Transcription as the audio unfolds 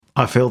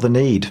I feel the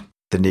need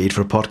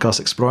for a podcast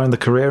exploring the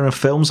career and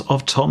films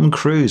of Tom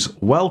Cruise.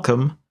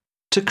 Welcome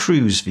to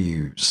Cruise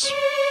Views.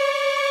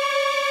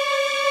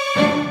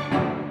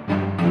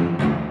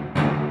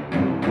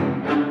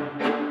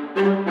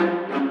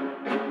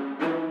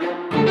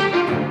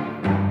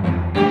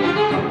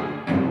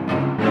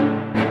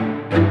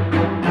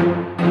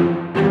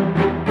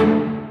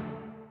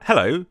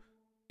 Hello,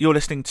 you're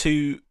listening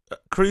to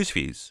Cruise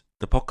Views,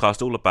 the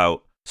podcast all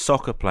about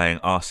soccer-playing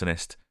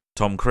arsonist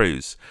Tom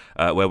Cruise,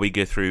 where we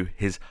go through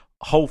his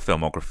whole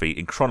filmography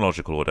in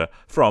chronological order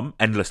from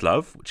Endless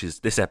Love, which is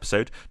this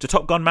episode, to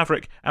Top Gun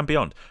Maverick and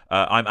beyond.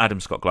 I'm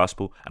Adam Scott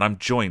Glasspool, and I'm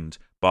joined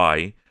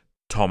by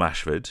Tom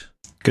Ashford.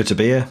 Good to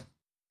be here.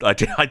 I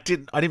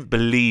didn't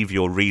believe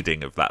your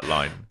reading of that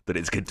line, that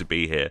it's good to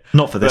be here.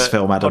 Not for this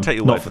film, Adam. I'll take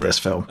your Not word for for this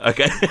it. film.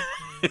 Okay.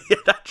 Yeah,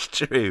 that's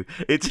true.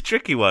 It's a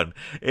tricky one.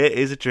 It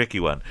is a tricky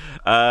one.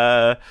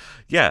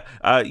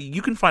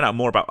 You can find out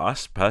more about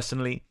us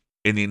personally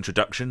in the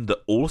introduction that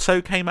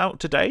also came out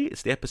today.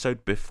 It's the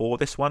episode before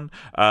this one.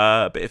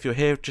 But if you're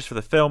here just for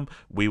the film,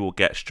 we will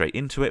get straight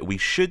into it. We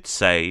should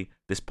say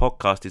this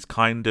podcast is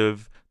kind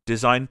of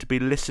designed to be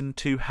listened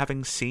to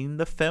having seen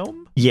the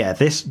film. Yeah,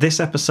 this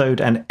episode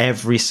and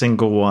every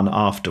single one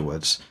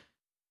afterwards,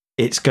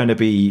 it's going to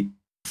be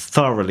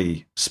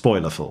thoroughly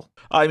spoilerful.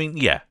 I mean,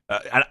 yeah.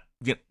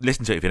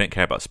 Listen to it if you don't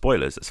care about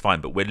spoilers, that's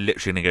fine, but we're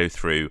literally going to go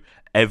through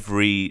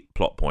every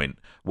plot point,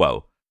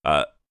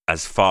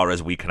 as far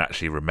as we can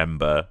actually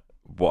remember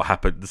what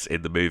happens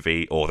in the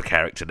movie or the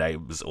character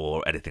names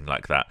or anything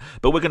like that.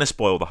 But we're going to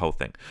spoil the whole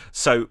thing.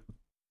 So,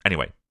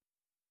 anyway,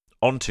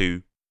 on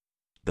to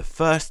the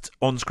first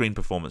on-screen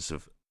performance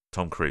of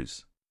Tom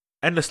Cruise.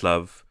 Endless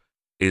Love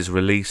is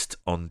released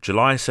on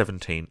July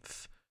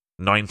 17th,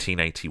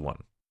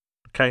 1981.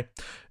 Okay?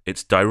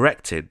 It's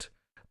directed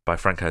by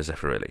Franco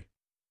Zeffirelli.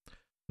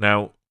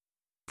 Now,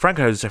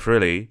 Franco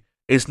Zeffirelli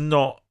is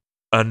not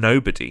a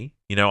nobody.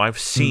 You know, I've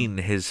seen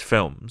his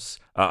films.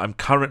 I'm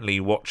currently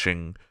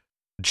watching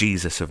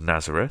Jesus of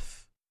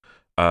Nazareth.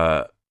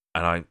 And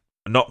I'm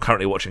not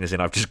currently watching as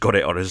in I've just got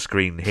it on a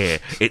screen here.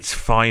 It's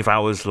 5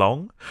 hours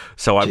long.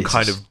 So I'm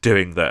kind of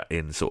doing that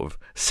in sort of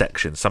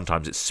sections.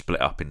 Sometimes it's split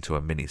up into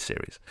a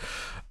mini-series.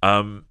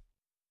 But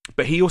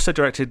he also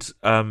directed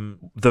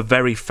the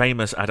very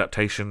famous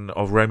adaptation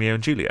of Romeo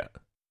and Juliet.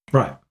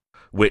 Right.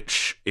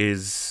 Which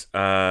is,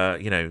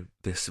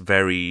 this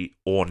very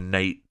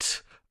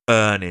ornate,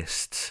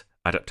 earnest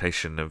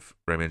adaptation of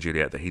Romeo and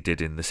Juliet that he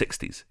did in the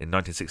 60s, in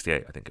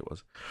 1968, I think it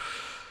was.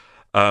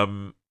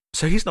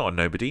 So he's not a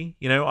nobody.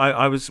 You know,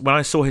 when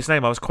I saw his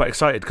name, I was quite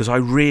excited because I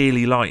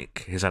really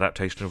like his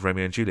adaptation of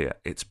Romeo and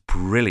Juliet. It's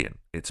brilliant.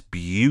 It's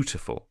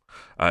beautiful.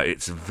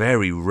 It's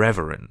very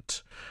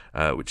reverent,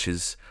 which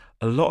is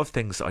a lot of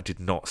things that I did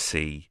not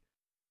see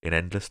in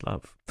Endless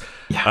Love.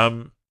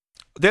 Yeah.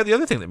 The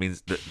other thing that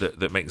means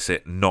that makes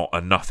it not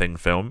a nothing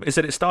film is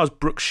that it stars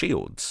Brooke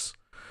Shields,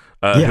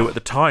 who at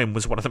the time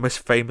was one of the most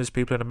famous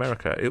people in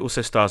America. It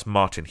also stars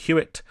Martin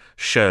Hewitt,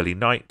 Shirley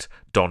Knight,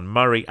 Don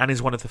Murray, and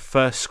is one of the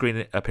first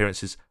screen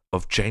appearances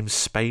of James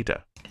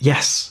Spader.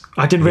 Yes,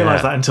 I didn't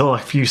realise that until a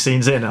few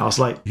scenes in. I was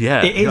like,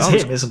 yeah, it is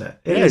him, isn't it?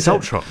 It's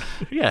Ultron.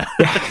 Yeah.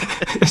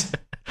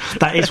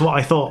 That is what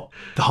I thought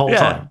the whole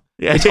time.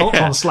 Yeah, it's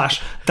Ultron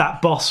 /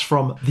 that boss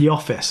from The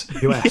Office,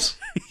 US.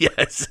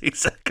 Yes,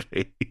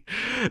 exactly.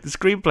 The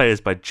screenplay is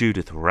by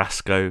Judith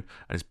Rasco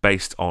and is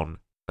based on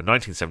a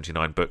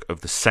 1979 book of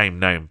the same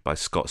name by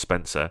Scott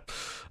Spencer.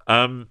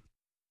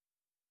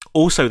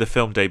 Also, the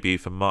film debut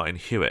for Martin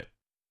Hewitt,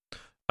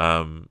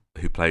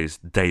 who plays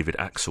David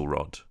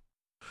Axelrod.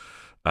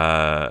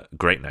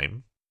 Great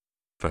name,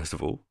 first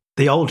of all.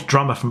 The old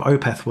drummer from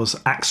Opeth was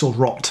Axel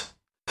Rott.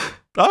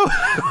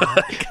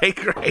 Oh, okay,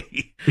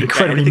 great.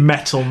 Incredibly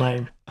metal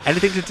name.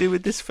 Anything to do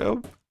with this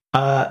film?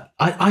 I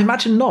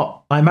imagine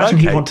not. I imagine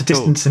he wanted to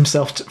distance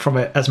himself from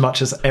it as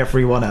much as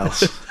everyone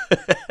else.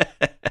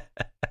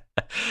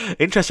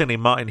 Interestingly,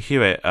 Martin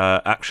Hewitt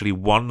actually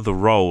won the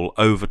role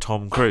over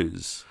Tom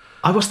Cruise.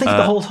 I was thinking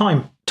the whole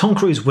time, Tom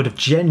Cruise would have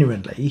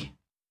genuinely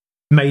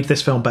made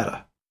this film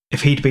better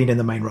if he'd been in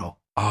the main role.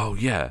 Oh,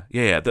 yeah.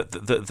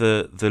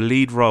 The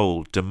lead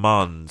role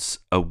demands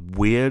a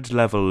weird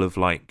level of,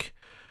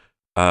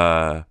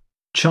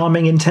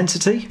 charming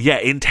intensity? Yeah,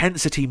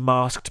 intensity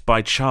masked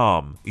by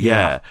charm.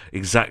 Yeah,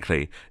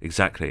 exactly.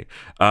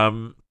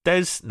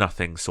 There's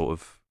nothing sort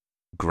of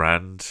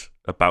grand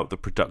about the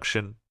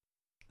production.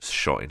 It's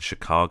shot in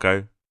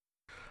Chicago.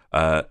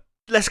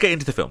 Let's get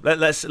into the film.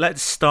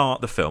 Let's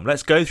start the film.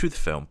 Let's go through the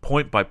film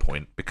point by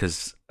point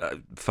because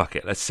fuck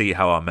it. Let's see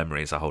how our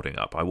memories are holding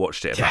up. I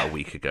watched it about a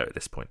week ago at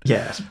this point.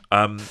 Yes.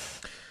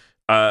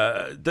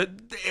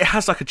 It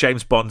has like a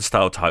James Bond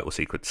style title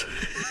sequence.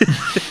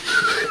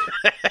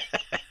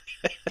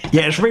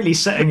 Yeah, it's really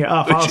setting it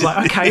up. I was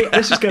like, okay,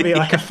 this is going to be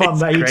like a fun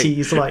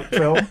 80s like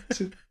film.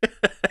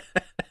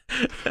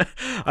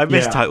 I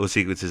miss title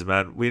sequences,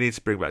 man. We need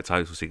to bring back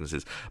title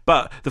sequences.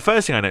 But the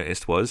first thing I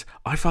noticed was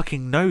I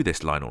fucking know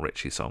this Lionel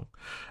Richie song,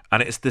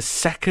 and it's the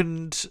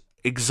second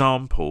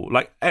example.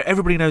 Like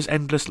everybody knows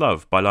 "Endless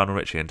Love" by Lionel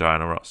Richie and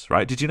Diana Ross,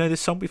 right? Did you know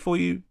this song before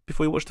you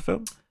watched the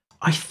film?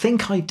 I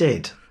think I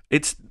did.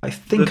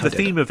 The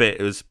theme of it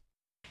was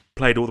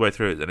played all the way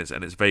through it,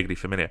 and it's vaguely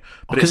familiar.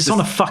 But because it's on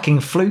a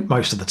fucking flute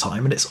most of the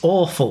time, and it's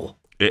awful.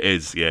 It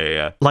is,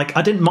 yeah. Like,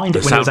 I didn't mind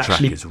it when it was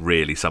actually... The soundtrack is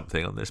really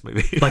something on this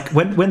movie. Like,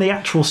 when the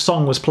actual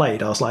song was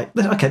played, I was like,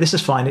 okay, this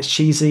is fine. It's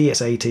cheesy,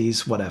 it's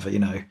 80s, whatever, you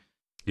know.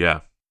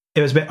 Yeah.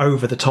 It was a bit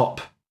over the top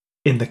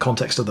in the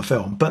context of the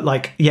film. But,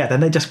 like, yeah, then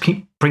they just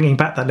keep bringing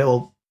back that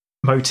little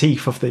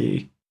motif of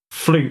the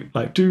flute,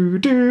 like, do.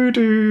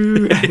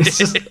 It's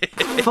just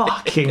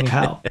fucking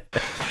hell.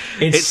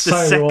 It's so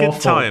the second awful.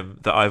 time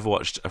that I've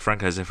watched a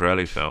Franco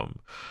Zeffirelli film,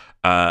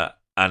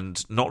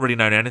 and not really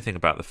known anything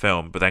about the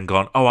film, but then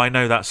gone, oh, I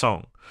know that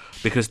song.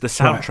 Because the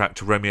soundtrack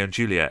to Romeo and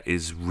Juliet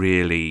is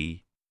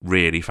really,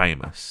 really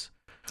famous.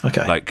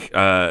 Okay. Like,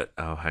 hang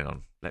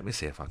on. Let me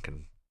see if I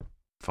can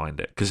find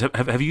it. Because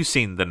have you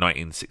seen the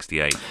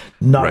 1968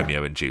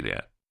 Romeo and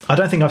Juliet? I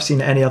don't think I've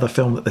seen any other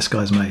film that this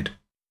guy's made.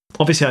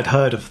 Obviously, I'd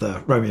heard of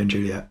the Romeo and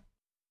Juliet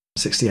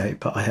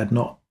 68, but I have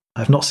not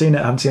seen it.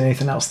 I haven't seen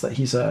anything else that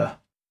he's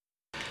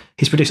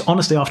produced.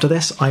 Honestly, after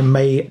this, I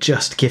may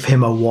just give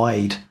him a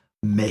wide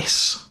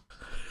miss.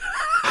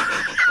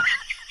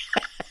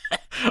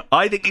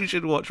 I think you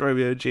should watch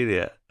Romeo and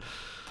Juliet.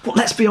 Well,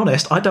 let's be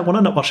honest, I don't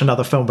want to watch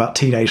another film about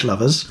teenage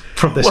lovers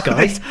from this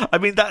guy. I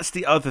mean, that's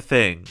the other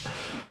thing.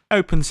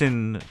 Opens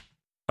in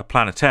a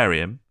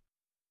planetarium,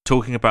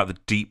 talking about the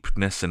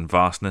deepness and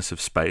vastness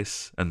of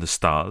space and the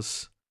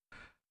stars.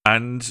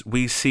 And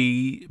we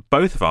see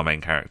both of our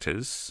main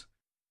characters,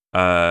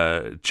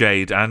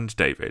 Jade and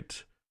David,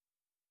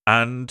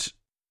 and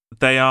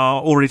they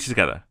are already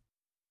together.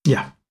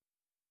 Yeah.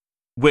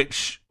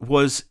 Which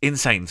was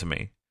insane to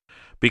me,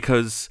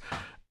 because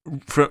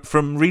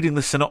from reading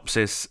the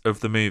synopsis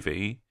of the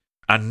movie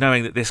and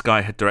knowing that this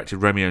guy had directed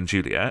Romeo and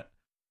Juliet,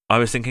 I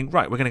was thinking,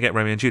 right, we're going to get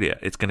Romeo and Juliet.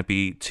 It's going to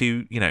be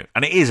two,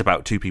 and it is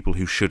about two people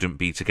who shouldn't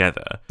be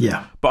together.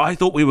 Yeah. But I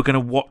thought we were going to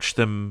watch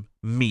them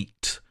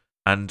meet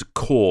and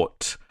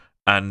court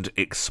and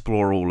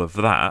explore all of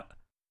that.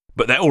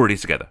 But they're already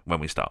together when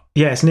we start.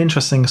 Yeah, it's an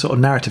interesting sort of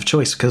narrative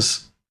choice,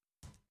 because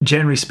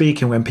generally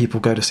speaking, when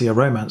people go to see a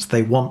romance,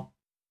 they want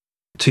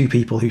two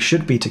people who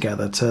should be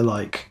together to,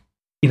 like,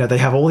 they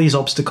have all these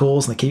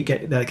obstacles and they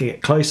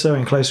get closer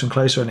and closer and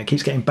closer, and it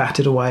keeps getting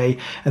batted away,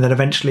 and then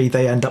eventually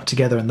they end up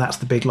together, and that's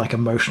the big, like,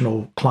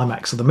 emotional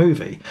climax of the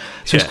movie.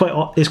 So it's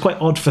quite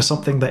odd for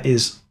something that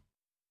is,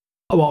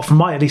 well,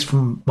 at least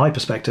from my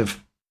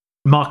perspective,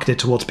 marketed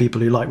towards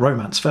people who like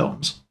romance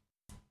films.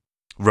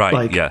 Right,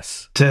 like,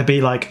 yes. To be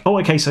like, oh,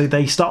 okay, so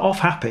they start off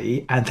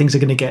happy and things are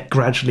going to get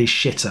gradually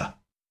shitter.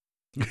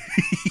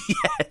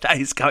 Yeah, that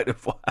is kind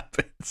of what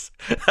happens.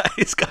 That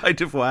is kind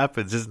of what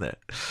happens, isn't it?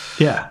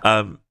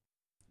 Yeah.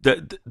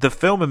 The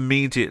film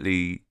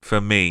immediately,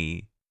 for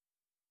me,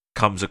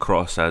 comes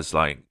across as,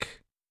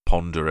 like,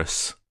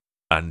 ponderous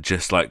and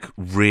just, like,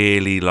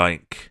 really,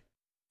 like,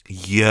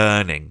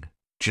 yearning.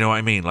 Do you know what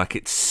I mean? Like,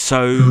 it's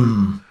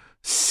so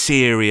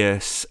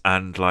serious,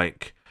 and,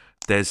 like,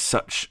 there's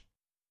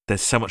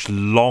so much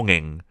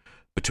longing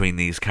between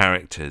these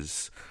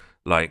characters.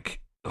 Like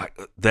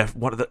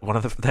one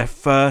of their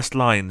first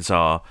lines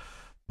are,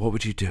 "What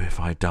would you do if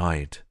I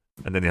died?"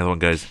 And then the other one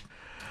goes,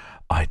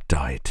 "I'd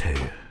die too."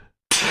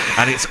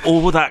 And it's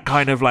all that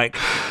kind of, like,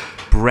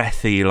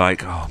 breathy,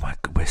 like, oh my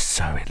God, we're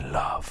so in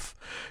love.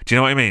 Do you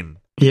know what I mean?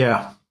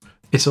 Yeah,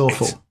 it's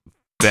awful. It's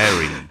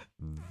very,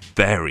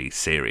 very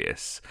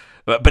serious.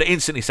 But it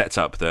instantly sets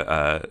up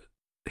that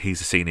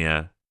he's a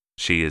senior,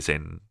 she is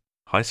in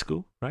high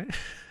school, right?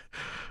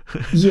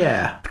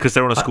 Yeah. Because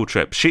they're on a school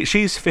trip.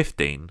 She's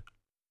 15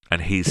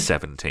 and he's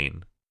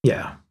 17.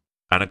 Yeah.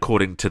 And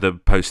according to the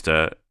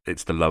poster,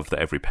 it's the love that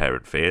every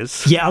parent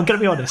fears. Yeah, I'm going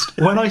to be honest.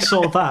 When I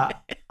saw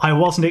that, I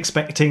wasn't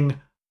expecting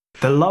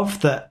the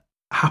love that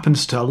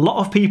happens to a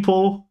lot of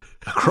people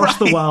across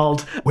the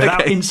world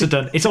without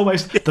incident. It's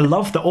almost the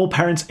love that all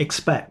parents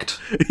expect.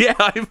 Yeah,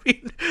 I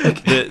mean,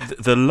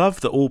 the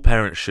love that all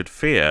parents should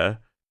fear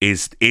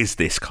is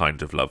this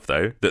kind of love,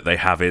 though, that they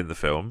have in the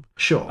film.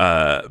 Sure.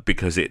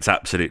 Because it's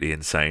absolutely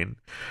insane.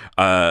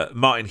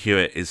 Martin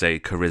Hewitt is a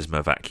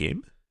charisma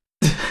vacuum.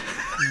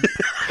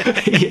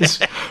 He is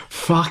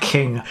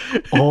fucking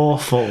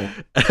awful.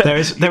 There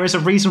is a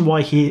reason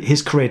why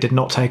his career did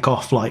not take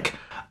off like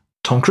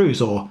Tom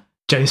Cruise or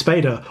James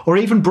Spader or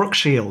even Brooke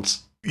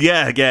Shields.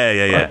 Yeah,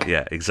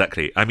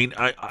 exactly. I mean,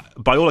 I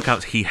by all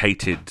accounts, he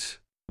hated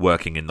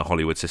working in the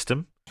Hollywood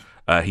system.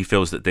 He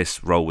feels that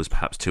this role was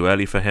perhaps too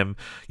early for him.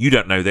 You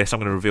don't know this. I'm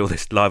going to reveal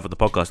this live on the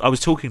podcast. I was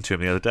talking to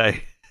him the other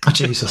day. Oh,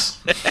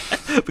 Jesus.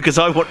 Because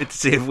I wanted to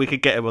see if we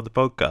could get him on the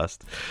podcast.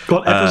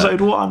 Got episode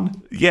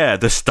 1. Yeah,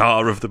 the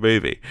star of the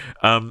movie.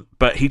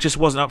 But he just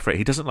wasn't up for it.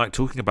 He doesn't like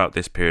talking about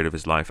this period of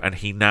his life, and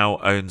he now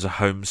owns a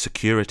home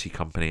security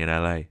company in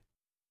LA.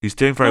 He's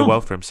doing very well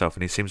for himself,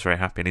 and he seems very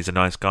happy, and he's a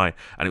nice guy.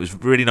 And it was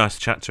really nice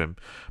to chat to him,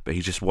 but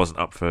he just wasn't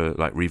up for,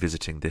 like,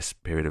 revisiting this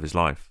period of his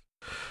life.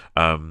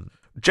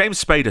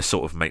 James Spader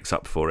sort of makes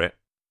up for it,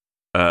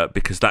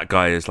 because that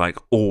guy is, like,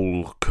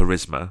 all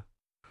charisma.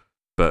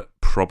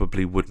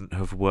 probably wouldn't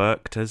have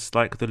worked as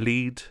like the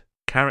lead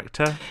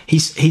character.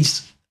 He's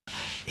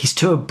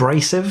too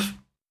abrasive.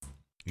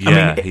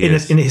 Yeah, in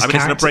his it's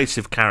an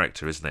abrasive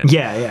character, isn't it?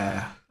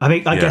 Yeah. I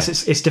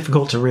guess it's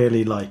difficult to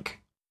really like,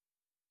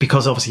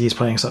 because obviously he's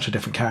playing such a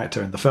different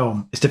character in the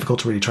film. It's difficult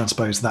to really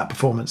transpose that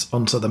performance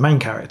onto the main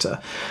character.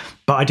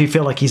 But I do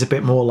feel like he's a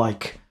bit more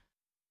like,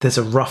 there's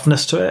a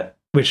roughness to it,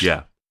 which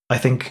I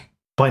think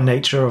by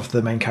nature of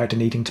the main character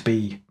needing to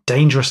be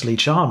dangerously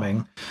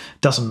charming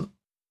doesn't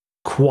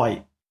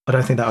quite. I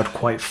don't think that would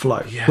quite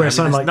flow. Yeah, Whereas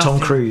someone like Tom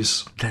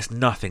Cruise, there's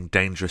nothing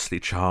dangerously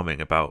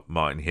charming about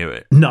Martin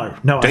Hewitt. No,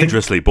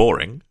 dangerously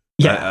boring.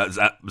 Yeah,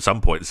 at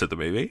some points of the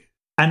movie.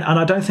 And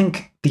I don't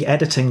think the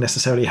editing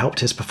necessarily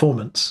helped his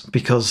performance,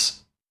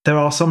 because there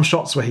are some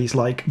shots where he's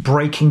like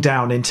breaking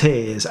down in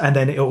tears, and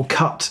then it will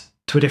cut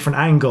to a different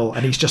angle,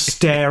 and he's just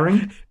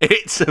staring.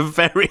 It's a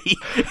very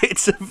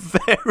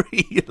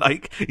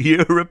like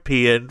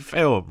European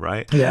film,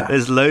 right? Yeah.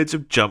 There's loads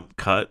of jump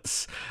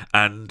cuts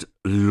and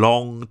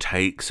long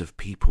takes of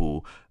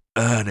people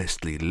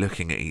earnestly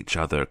looking at each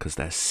other because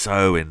they're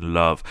so in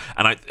love.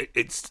 And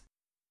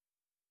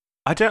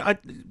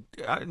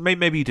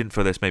maybe you didn't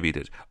feel this, maybe you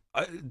did.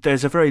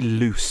 There's a very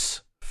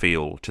loose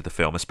feel to the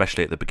film,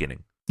 especially at the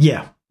beginning.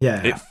 Yeah.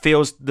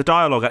 The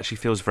dialogue actually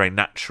feels very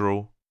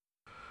natural.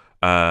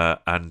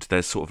 And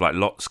there's sort of like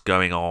lots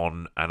going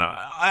on, and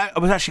I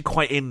was actually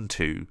quite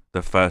into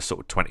the first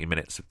sort of 20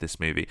 minutes of this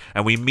movie,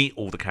 and we meet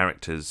all the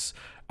characters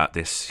at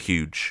this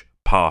huge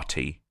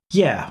party,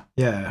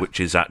 which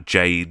is at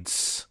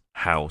Jade's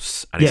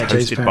house, and it's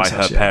hosted by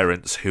her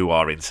parents, who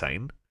are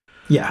insane.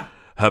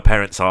 Her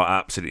parents are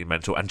absolutely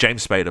mental, and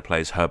James Spader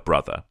plays her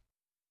brother.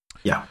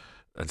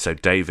 And so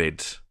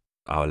David,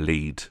 our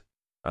lead,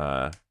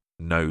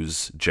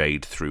 knows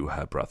Jade through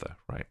her brother,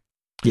 right?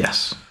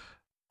 Yes.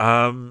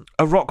 A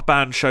rock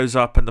band shows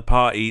up in the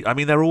party. I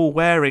mean, they're all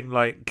wearing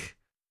like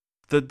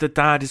the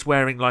dad is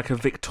wearing like a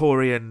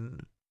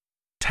Victorian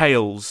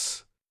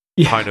tails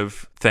kind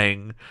of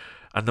thing,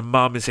 and the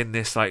mum is in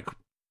this like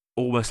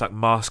almost like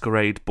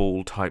masquerade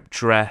ball type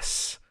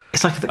dress.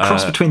 It's like the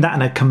cross between that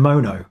and a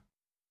kimono.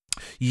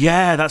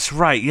 Yeah, that's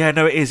right. Yeah,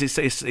 no, it is.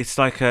 It's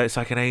like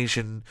an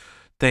Asian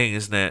thing,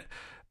 isn't it?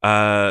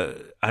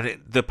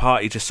 And the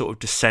party just sort of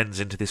descends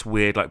into this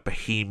weird like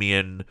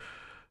bohemian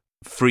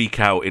freak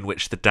out in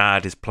which the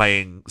dad is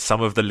playing some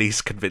of the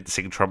least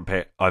convincing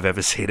trumpet I've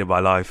ever seen in my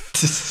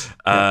life.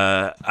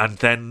 And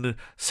then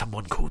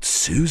someone called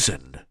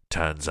Susan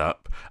turns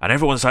up, and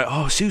everyone's like,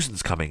 oh,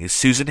 Susan's coming. Is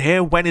Susan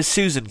here? When is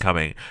Susan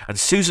coming? And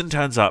Susan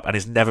turns up and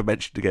is never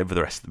mentioned again for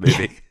the rest of the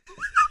movie.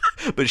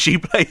 But she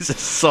plays a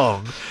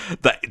song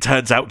that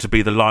turns out to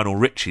be the Lionel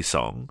Richie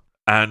song,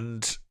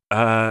 and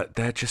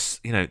they're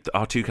just,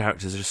 our two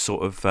characters are just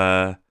sort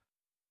of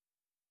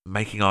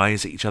making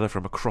eyes at each other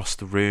from across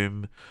the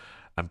room.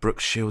 And Brooke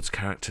Shields'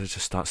 character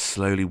just starts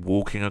slowly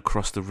walking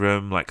across the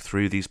room, like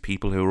through these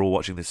people who are all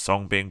watching this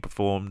song being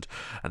performed,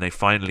 and they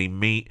finally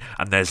meet,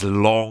 and there's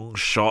long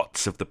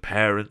shots of the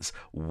parents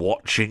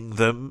watching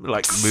them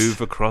like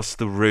move across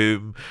the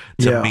room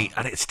to meet,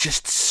 and it's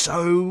just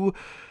so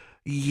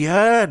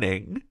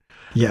yearning.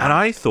 And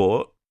I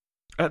thought,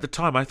 at the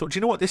time, do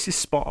you know what, this is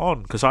spot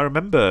on, because I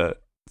remember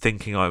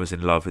thinking I was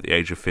in love at the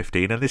age of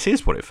 15, and this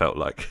is what it felt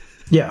like.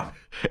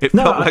 It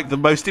felt like the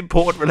most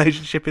important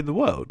relationship in the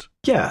world.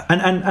 Yeah,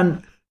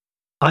 and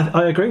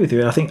I agree with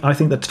you. I think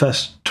the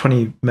first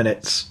 20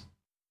 minutes,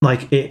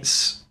 like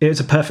it's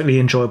a perfectly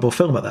enjoyable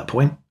film at that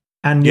point.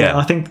 And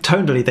I think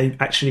tonally they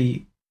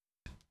actually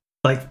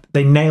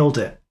they nailed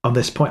it on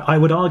this point. I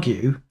would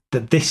argue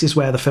that this is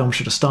where the film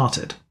should have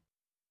started.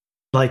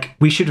 Like,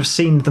 we should have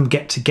seen them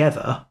get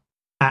together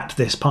at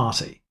this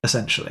party,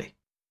 essentially.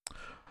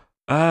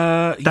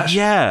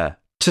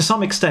 To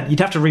some extent, you'd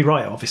have to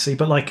rewrite it, obviously,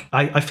 but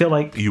I feel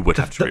like you would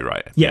have to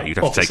rewrite it. Yeah, you'd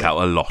have to take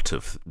out a lot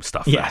of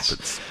stuff.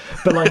 Yes,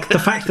 but like the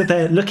fact that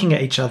they're looking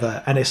at each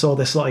other and it's all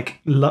this like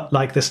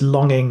this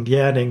longing,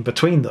 yearning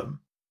between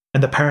them,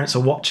 and the parents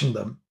are watching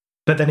them.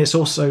 But then it's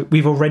also,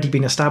 we've already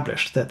been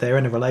established that they're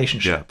in a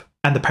relationship,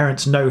 and the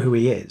parents know who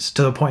he is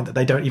to the point that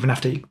they don't even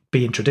have to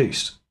be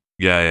introduced.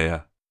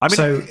 Yeah. I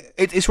mean,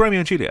 it's Romeo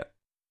and Juliet.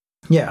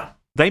 Yeah,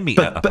 they meet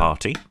at a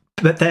party,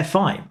 but they're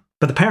fine.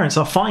 But the parents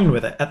are fine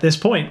with it at this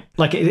point.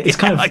 Like, it's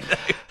kind of...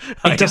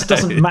 It just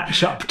doesn't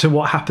match up to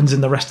what happens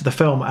in the rest of the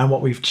film and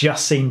what we've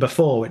just seen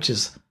before, which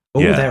is,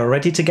 they're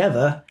already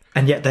together,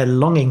 and yet they're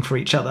longing for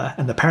each other.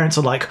 And the parents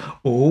are like,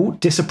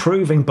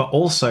 disapproving, but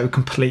also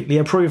completely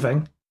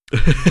approving.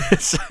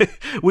 So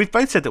we've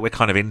both said that we're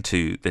kind of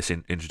into this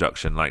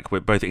introduction. Like, we're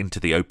both into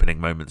the opening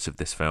moments of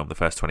this film, the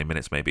first 20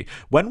 minutes maybe.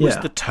 When was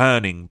the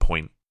turning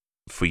point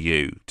for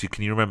you?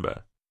 Can you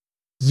remember?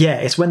 Yeah,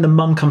 it's when the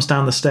mum comes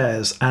down the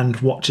stairs and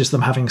watches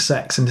them having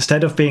sex, and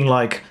instead of being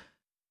like,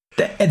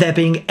 there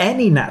being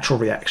any natural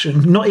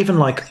reaction, not even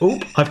like,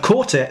 I've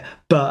caught it,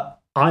 but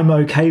I'm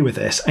okay with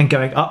this, and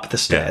going up the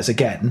stairs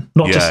again.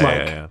 Not just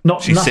like...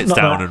 Not, she sits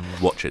down and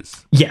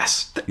watches.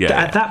 Yes.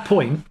 At that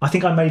point, I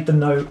think I made the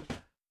note,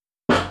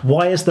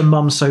 why is the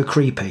mum so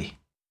creepy?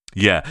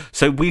 Yeah.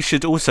 So we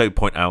should also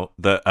point out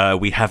that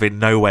we have in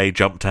no way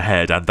jumped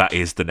ahead, and that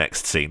is the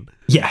next scene.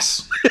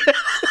 Yes.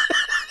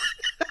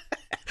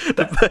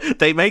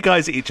 They make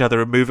eyes at each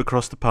other and move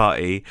across the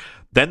party.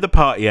 Then the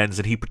party ends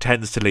and he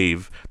pretends to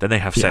leave. Then they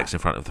have sex in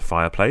front of the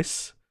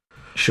fireplace.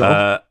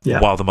 Sure.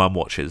 While the mum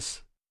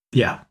watches.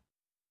 Yeah.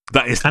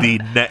 That is the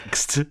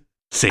next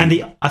scene.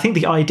 And I think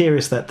the idea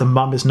is that the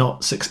mum is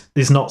not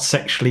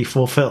sexually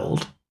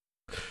fulfilled.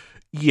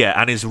 Yeah,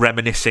 and is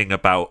reminiscing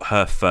about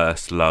her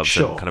first love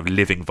Sure. and kind of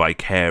living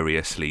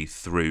vicariously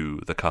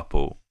through the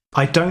couple.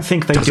 I don't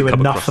think they do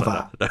enough of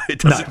that. No, it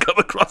doesn't come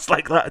across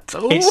like that at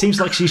all. It seems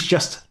like she's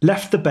just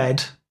left the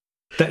bed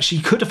that she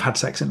could have had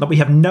sex in. Like we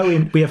have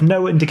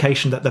no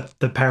indication that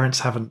the parents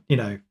haven't,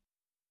 don't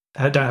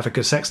have a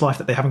good sex life,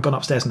 that they haven't gone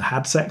upstairs and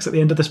had sex at the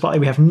end of this party.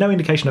 We have no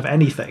indication of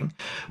anything.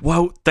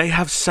 Well, they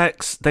have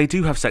sex. They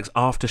do have sex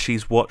after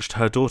she's watched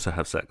her daughter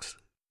have sex.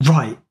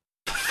 Right.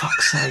 For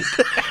fuck's sake.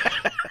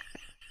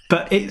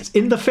 But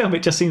in the film,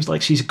 it just seems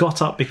like she's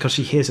got up because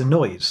she hears a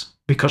noise.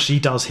 Because she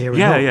does hear a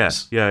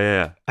noise.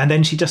 Yeah. And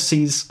then she just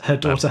sees her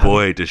daughter. And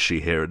boy, does she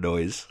hear a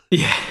noise.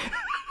 Yeah.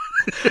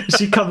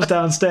 She comes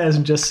downstairs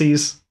and just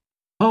sees,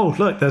 oh,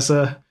 look, there's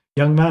a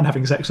young man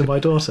having sex with my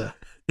daughter.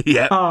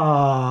 Yeah.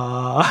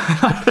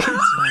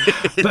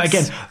 But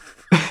again,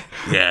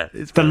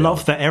 it's the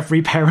love that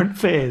every parent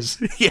fears.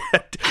 Yeah.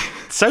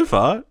 So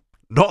far,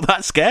 not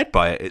that scared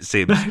by it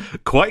seems.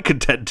 Quite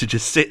content to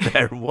just sit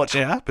there and watch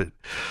it happen.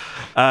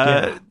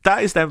 That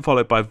is then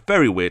followed by a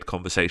very weird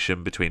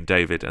conversation between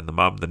David and the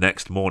mum the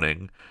next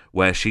morning,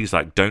 where she's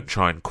like, don't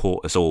try and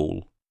court us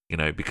all,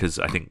 because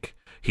I think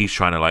he's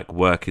trying to like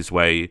work his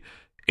way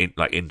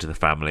into the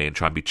family and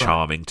try and be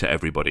charming to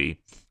everybody.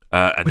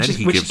 And which then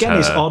he gives again her...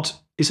 is odd.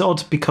 It's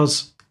odd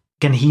because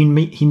again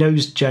he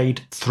knows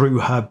Jade through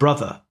her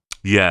brother.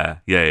 Yeah.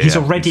 He's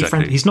already exactly.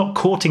 friend. He's not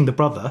courting the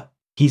brother.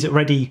 He's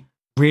already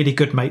really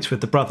good mates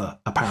with the brother,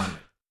 apparently.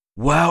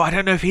 Well, I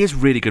don't know if he is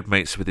really good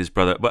mates with his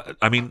brother, but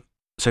I mean,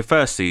 so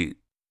firstly,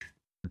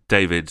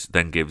 David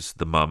then gives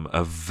the mum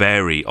a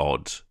very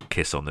odd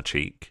kiss on the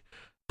cheek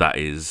that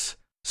is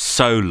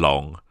so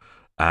long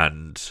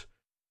and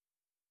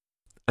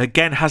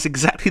again has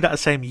exactly that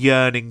same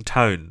yearning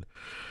tone.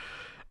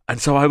 And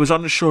so I was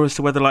unsure as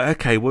to whether,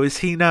 okay, well, is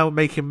he now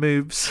making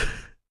moves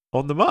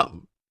on the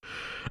mum?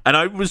 And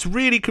I was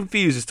really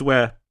confused as to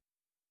where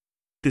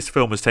this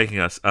film was taking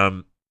us.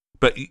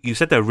 But you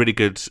said they're really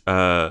good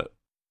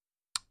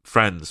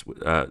friends,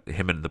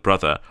 him and the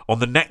brother. On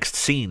the next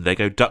scene, they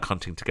go duck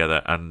hunting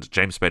together, and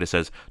James Spader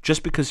says,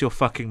 just because you're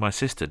fucking my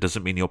sister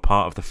doesn't mean you're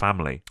part of the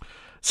family.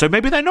 So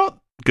maybe they're not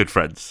good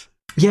friends.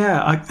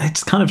 Yeah,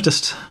 it's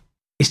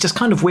just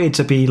kind of weird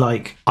to be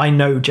like, I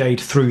know Jade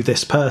through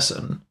this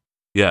person.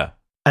 Yeah.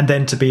 And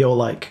then to be all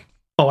like,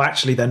 oh,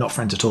 actually, they're not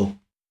friends at all.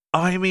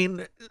 I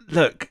mean,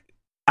 look,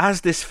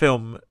 as this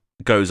film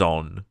goes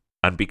on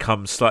and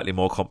becomes slightly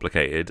more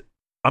complicated,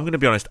 I'm going to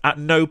be honest, at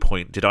no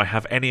point did I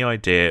have any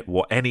idea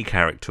what any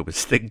character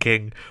was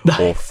thinking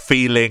or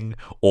feeling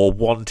or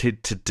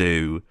wanted to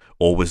do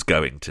or was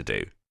going to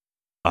do.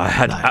 I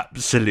had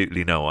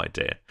absolutely no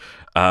idea.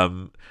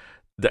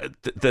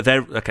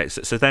 Okay,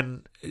 so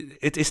then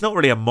it's not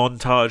really a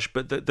montage,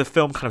 but the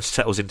film kind of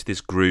settles into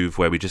this groove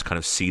where we just kind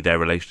of see their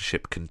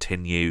relationship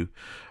continue.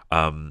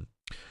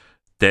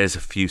 There's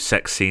a few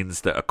sex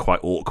scenes that are quite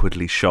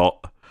awkwardly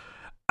shot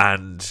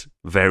and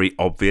very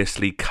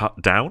obviously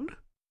cut down.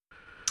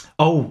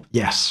 Oh,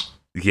 yes.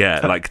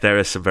 Yeah, like there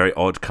are some very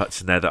odd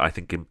cuts in there that I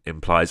think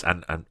implies,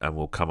 and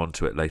we'll come on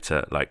to it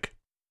later, like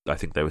I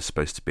think they were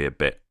supposed to be a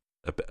bit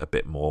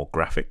more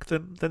graphic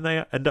than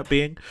they end up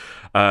being.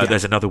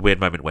 There's another weird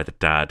moment where the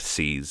dad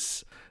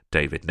sees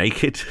David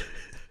naked.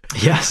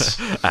 Yes.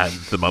 And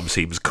the mum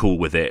seems cool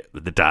with it.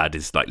 The dad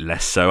is like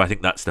less so. I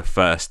think that's the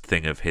first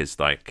thing of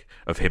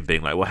him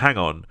being like, well, hang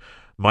on,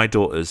 my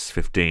daughter's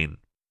 15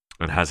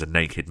 and has a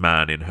naked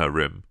man in her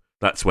room.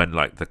 That's when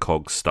like the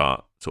cogs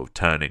start sort of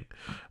turning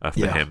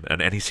for him.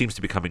 And he seems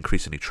to become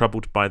increasingly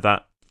troubled by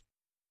that.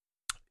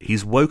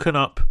 He's woken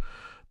up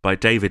by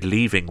David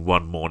leaving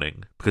one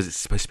morning because it's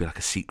supposed to be like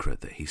a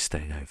secret that he's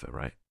staying over,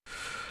 right?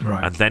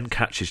 Right. And then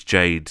catches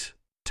Jade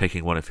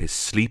taking one of his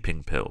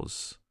sleeping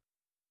pills,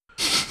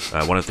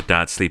 one of the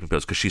dad's sleeping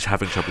pills, because she's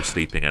having trouble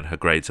sleeping and her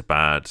grades are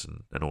bad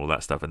and all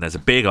that stuff. And there's a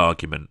big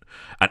argument,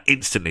 and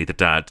instantly the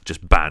dad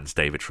just bans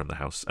David from the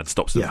house and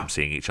stops them from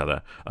seeing each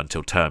other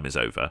until term is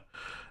over.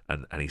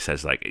 And he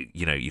says, like,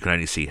 you can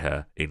only see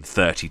her in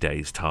 30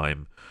 days'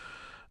 time.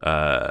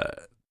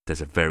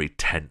 There's a very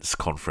tense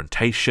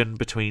confrontation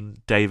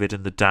between David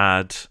and the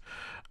dad.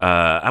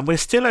 And we're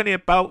still only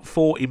about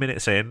 40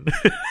 minutes in.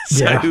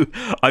 So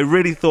I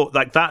really thought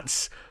like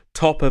that's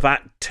top of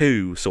Act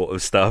 2 sort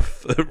of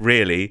stuff,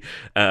 really.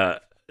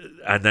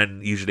 And then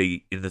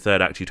usually in the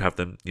third act, you'd have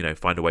them,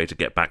 find a way to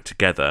get back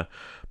together.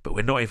 But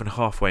we're not even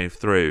halfway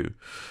through.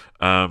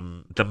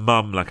 The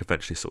mum like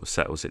eventually sort of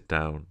settles it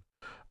down.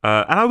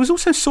 And I was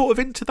also sort of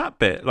into that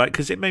bit, like,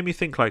 because it made me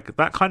think like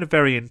that kind of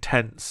very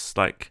intense,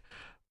 like,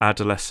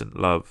 adolescent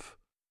love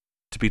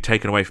to be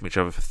taken away from each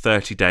other for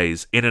 30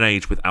 days in an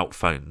age without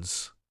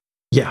phones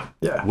Yeah,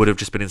 yeah. would have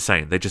just been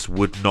insane. They just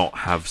would not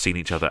have seen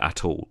each other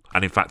at all.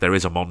 And in fact, there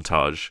is a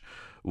montage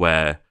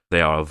where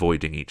they are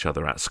avoiding each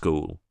other at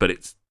school, but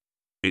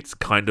it's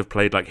kind of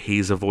played like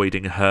he's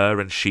avoiding her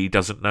and she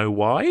doesn't know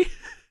why.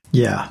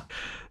 Yeah.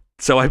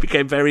 So I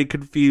became very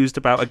confused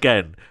about,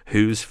 again,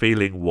 who's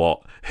feeling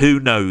what, who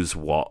knows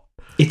what.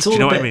 It's all Do you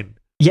know what I mean?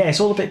 Yeah, it's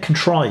all a bit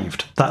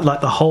contrived. That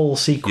like the whole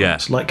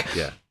sequence.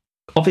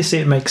 Obviously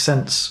it makes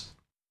sense,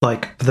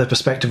 like, for the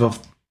perspective of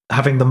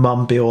having the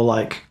mum be all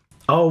like,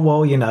 oh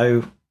well,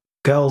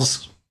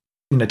 girls,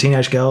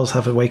 teenage girls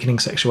have awakening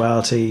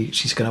sexuality.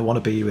 She's going to want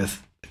to be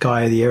with the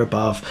guy the year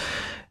above,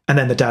 and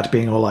then the dad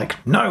being all like,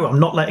 no, I'm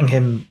not letting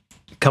him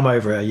come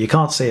over here. You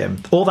can't see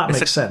him. All that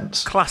makes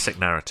sense. Classic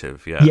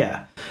narrative, yeah.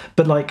 Yeah,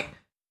 but like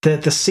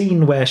the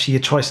scene where she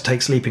tries to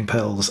take sleeping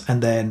pills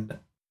and then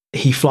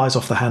he flies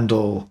off the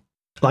handle.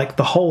 Like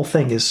the whole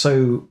thing is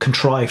so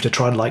contrived to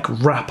try and like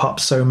wrap up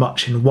so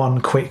much in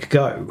one quick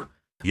go.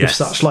 Yes.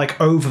 With such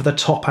like over the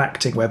top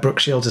acting where Brooke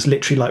Shields is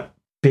literally like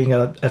being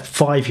a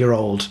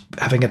 5-year-old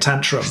having a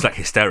tantrum. It's like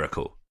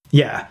hysterical.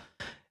 Yeah.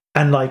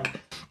 And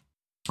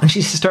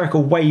she's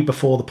hysterical way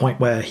before the point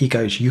where he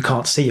goes, you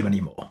can't see him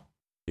anymore.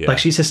 Yeah. Like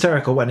she's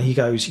hysterical when he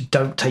goes,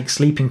 don't take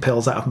sleeping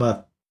pills out of my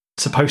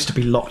supposed to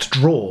be locked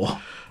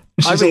drawer.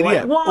 She's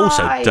like, why?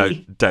 Also,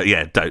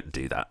 don't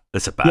do that.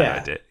 That's a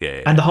bad idea.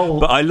 Yeah. And the whole,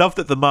 but I love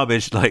that the mum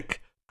is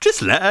like,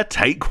 just let her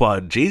take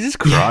one. Jesus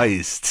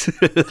Christ.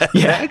 Let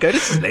her go to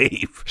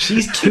sleep.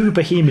 She's too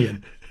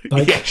bohemian.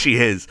 Yeah, she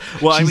is.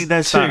 Well, I mean,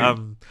 there's too...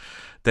 that.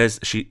 There's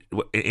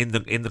in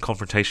the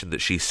confrontation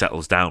that she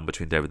settles down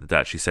between David and the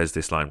dad. She says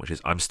this line, which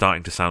is, "I'm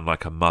starting to sound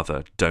like a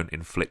mother. Don't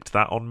inflict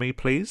that on me,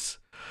 please."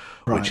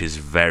 Right. Which is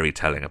very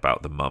telling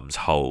about the mum's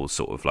whole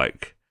sort of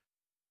like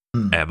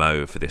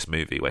MO for this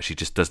movie, where she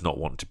just does not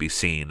want to be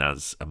seen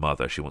as a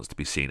mother. She wants to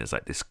be seen as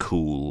like this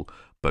cool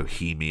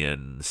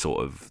bohemian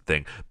sort of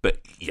thing. But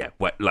yeah,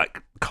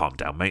 like, calm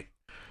down, mate.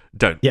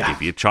 Don't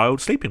give your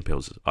child sleeping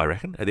pills, I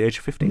reckon, at the age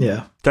of 15.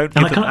 Yeah. Don't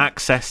give them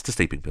access to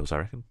sleeping pills, I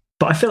reckon.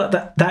 But I feel like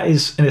that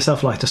is in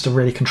itself like just a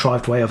really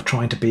contrived way of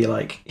trying to be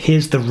like,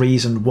 here's the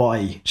reason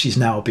why she's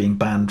now being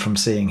banned from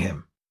seeing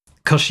him.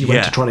 Because she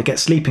went to try to get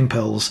sleeping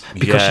pills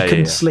because she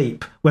couldn't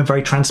sleep, when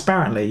very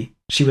transparently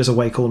she was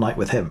awake all night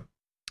with him.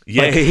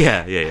 Yeah.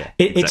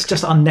 It's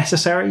just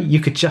unnecessary. You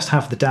could just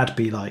have the dad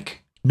be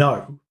like,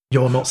 no,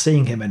 you're not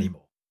seeing him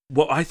anymore.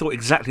 Well, I thought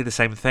exactly the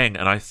same thing,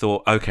 and I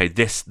thought, okay,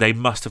 they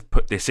must have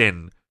put this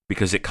in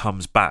because it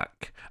comes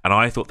back, and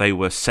I thought they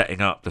were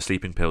setting up the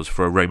sleeping pills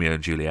for a Romeo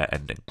and Juliet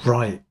ending,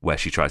 right? Where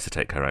she tries to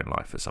take her own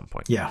life at some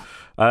point. Yeah,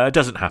 it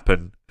doesn't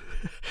happen.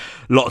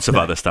 Lots of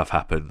other stuff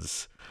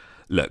happens.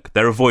 Look,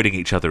 they're avoiding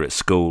each other at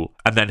school,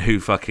 and then who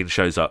fucking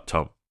shows up,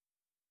 Tom?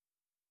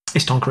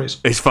 It's Tom Cruise.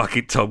 It's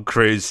fucking Tom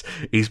Cruise.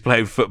 He's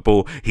playing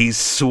football. He's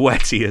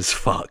sweaty as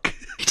fuck.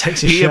 He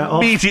takes his shirt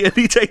off. He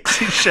immediately takes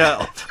his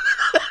shirt off.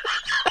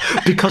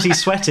 Because he's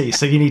sweaty,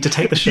 so you need to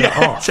take the shirt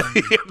off. So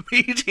he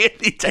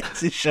immediately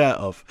takes his shirt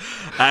off.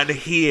 And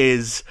he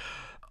is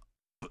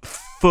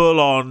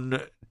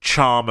full-on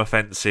charm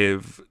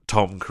offensive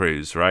Tom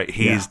Cruise, right?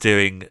 He's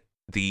doing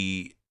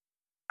the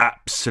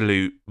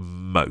absolute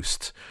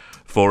most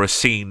for a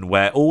scene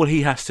where all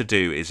he has to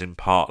do is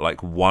impart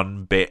like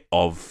one bit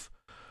of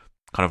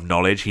kind of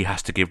knowledge. He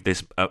has to give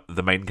this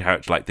the main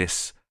character like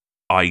this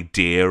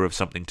idea of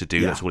something to do.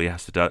 Yeah. That's all he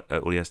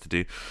has to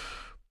do.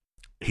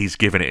 He's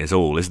given it his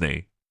all, isn't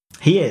he?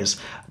 He is,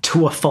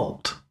 to a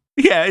fault.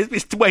 Yeah,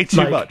 it's way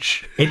too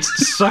much.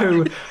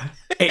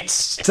 It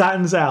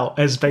stands out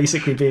as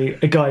basically being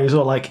a guy who's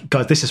all like,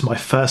 guys, this is my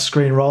first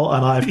screen role,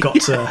 and I've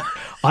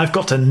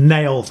got to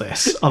nail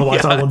this,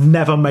 otherwise I will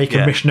never make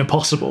a Mission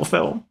Impossible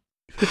film.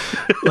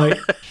 But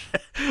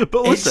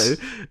also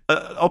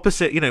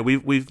opposite,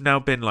 we've now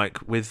been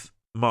like with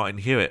Martin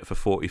Hewitt for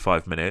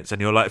 45 minutes,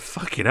 and you're like,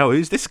 fucking hell,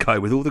 who's this guy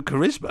with all the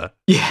charisma?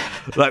 Yeah,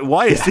 like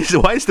why is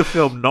the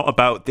film not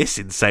about this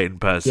insane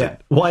person? Yeah,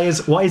 why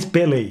is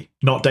Billy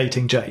not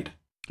dating Jade?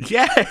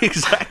 Yeah,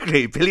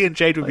 exactly. Billy and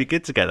Jade would be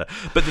good together.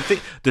 But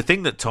the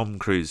thing that Tom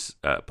Cruise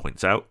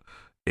points out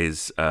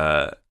is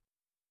I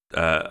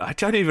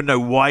don't even know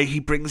why he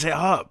brings it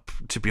up,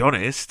 to be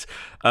honest.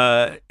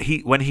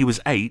 When he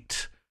was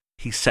 8,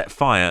 he set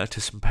fire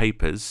to some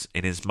papers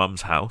in his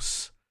mum's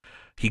house.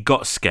 He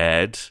got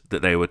scared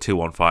that they were too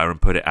on fire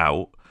and put it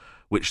out,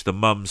 which the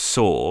mum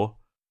saw,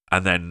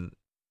 and then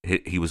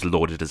he was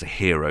lauded as a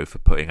hero for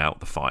putting out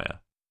the fire.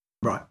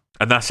 Right.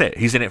 And that's it.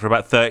 He's in it for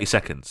about 30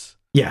 seconds.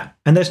 Yeah,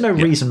 and there's no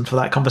reason for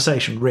that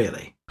conversation,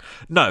 really.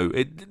 No.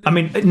 I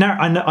mean,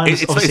 I know,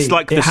 it's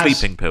like the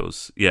sleeping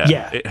pills.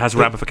 Yeah. It has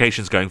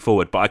ramifications going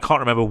forward, but I can't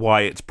remember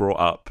why it's brought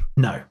up.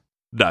 No.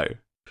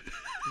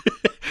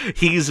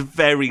 He's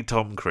very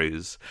Tom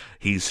Cruise.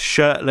 He's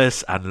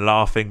shirtless and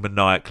laughing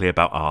maniacally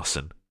about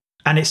arson.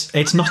 And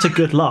it's not a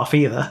good laugh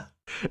either.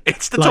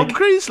 It's the Tom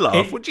Cruise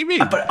laugh. What do you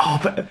mean?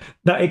 But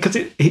no, because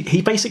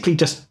he basically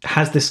just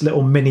has this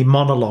little mini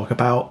monologue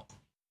about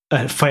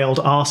a failed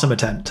arson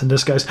attempt and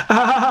just goes,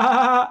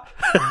 ah!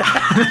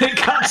 And it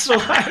cuts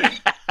away.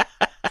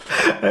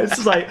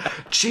 It's like,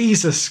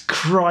 Jesus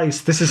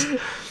Christ, this is...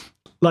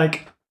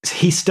 like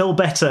he's still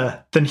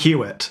better than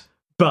Hewitt,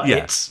 but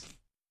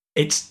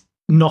it's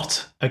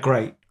not a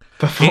great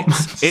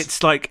performance.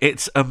 It's like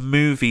it's a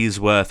movie's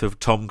worth of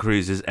Tom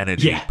Cruise's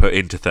energy put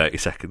into 30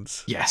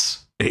 seconds.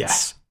 Yes.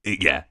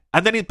 Yeah.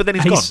 And then he's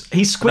gone.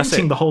 He's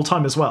squinting the whole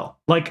time as well.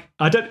 Like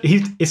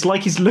it's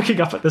like he's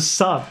looking up at the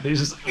sun. He's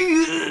just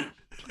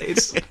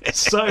it's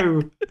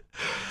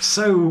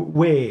so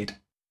weird.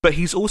 But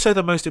he's also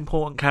the most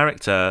important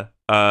character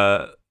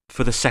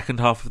for the second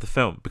half of the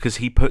film because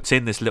he puts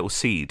in this little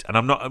seed, and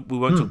we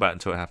won't talk about it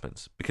until it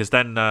happens, because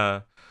then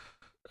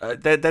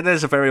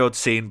there's a very odd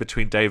scene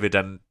between David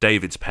and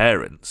David's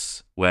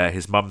parents where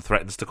his mum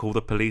threatens to call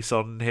the police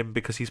on him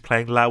because he's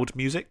playing loud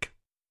music.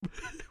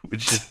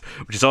 which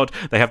is odd.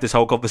 They have this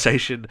whole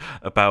conversation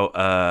about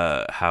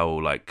how,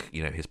 like,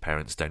 you know, his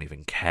parents don't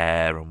even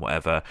care and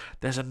whatever.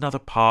 There's another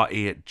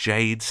party at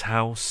Jade's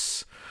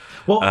house.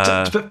 Well,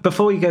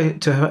 before we go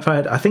to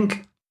Fred, I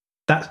think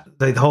that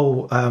the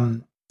whole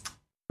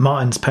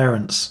Martin's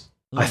parents,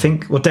 I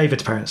think, well,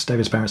 David's parents,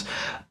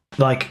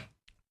 like,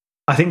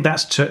 I think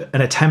that's an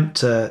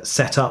attempt to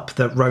set up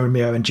the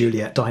Romeo and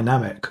Juliet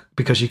dynamic,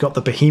 because you've got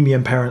the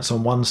Bohemian parents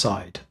on one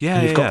side.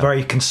 And you've got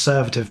very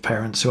conservative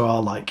parents who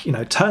are like, you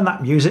know, turn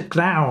that music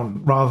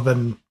down, rather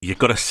than... You've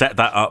got to set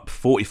that up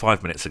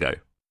 45 minutes ago.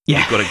 Yeah.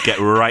 You've got to get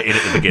right in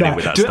at the beginning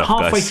with that stuff, guys. Do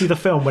it halfway through the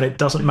film when it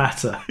doesn't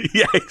matter.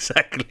 Yeah,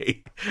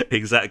 exactly.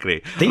 These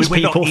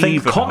people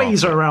think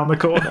commies are around the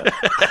corner.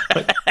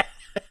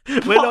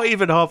 We're not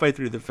even halfway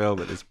through the film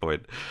at this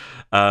point.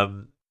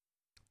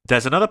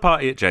 There's another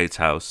party at Jade's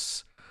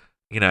house.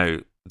 You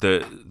know,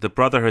 the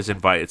brother has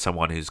invited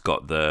someone who's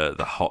got the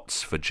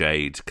hots for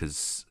Jade,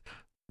 because,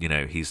 you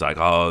know, he's like,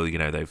 oh, you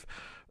know,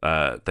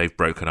 they've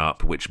broken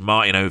up, which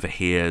Martin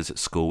overhears at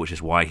school, which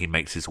is why he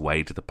makes his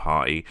way to the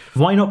party.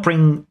 Why not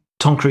bring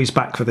Tom Cruise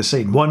back for the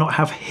scene? Why not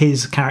have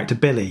his character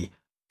Billy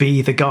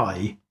be the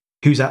guy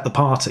who's at the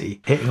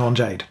party hitting on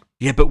Jade?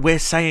 Yeah, but we're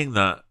saying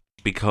that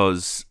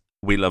because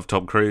we love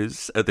Tom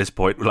Cruise at this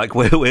point. Like,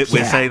 we're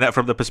saying that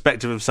from the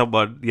perspective of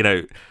someone, you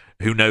know,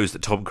 who knows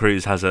that Tom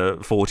Cruise has a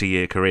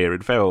 40-year career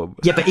in film.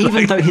 Yeah, but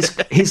even though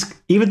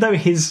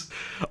his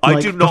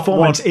I do not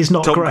performance want is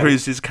not Tom great.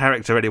 Cruise's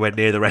character anywhere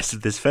near the rest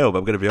of this film.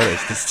 I'm going to be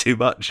honest, it's too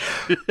much.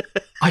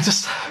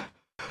 it's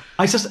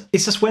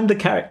just when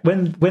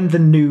the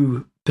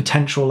new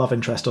potential love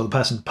interest, or the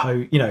person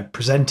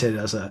presented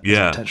as a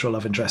potential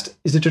love interest,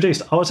 is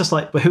introduced, I was just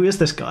like, well, who is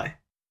this guy?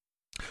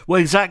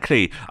 Well,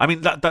 exactly. I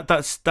mean,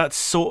 that's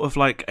sort of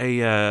like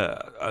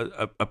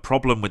a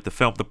problem with the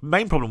film. The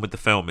main problem with the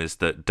film is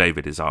that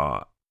David is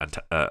our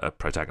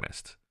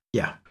protagonist.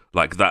 Yeah,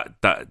 like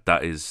that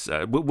is.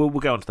 We'll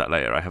get onto that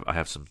later. I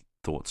have some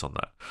thoughts on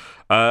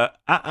that.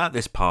 At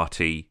this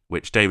party,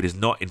 which David is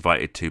not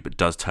invited to, but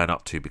does turn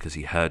up to because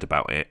he heard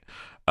about it,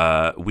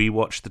 we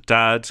watch the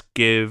dad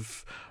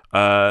give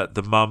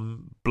the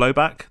mum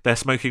blowback. They're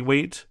smoking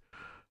weed.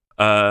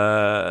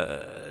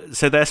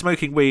 So they're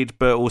smoking weed,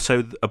 but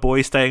also a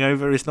boy staying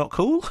over is not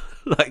cool.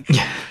 Like,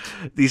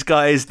 these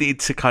guys need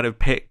to kind of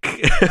pick.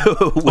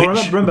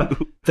 Remember,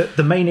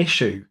 the main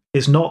issue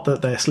is not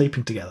that they're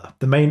sleeping together.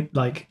 The main,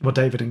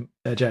 David and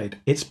Jade,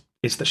 it's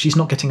that she's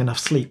not getting enough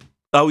sleep.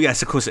 Oh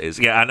yes, of course it is.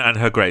 Yeah, and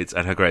her grades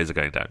are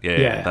going down.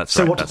 Yeah. That's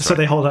so right. So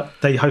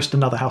they host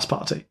another house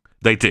party.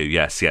 They do,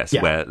 yes,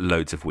 where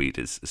loads of weed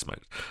is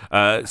smoked.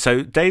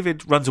 So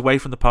David runs away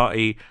from the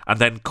party and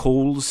then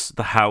calls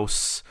the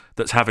house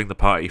that's having the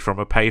party from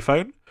a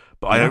payphone,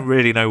 but I don't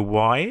really know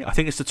why. I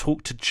think it's to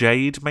talk to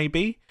Jade,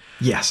 maybe.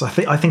 Yes, I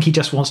think he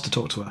just wants to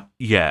talk to her.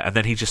 Yeah, and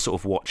then he just sort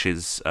of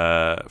watches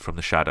from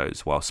the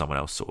shadows while someone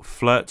else sort of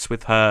flirts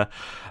with her.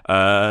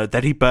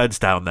 Then he burns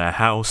down their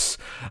house,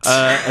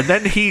 and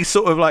then he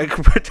sort of like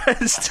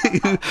pretends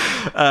to,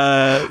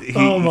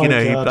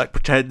 like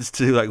pretends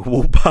to like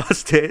walk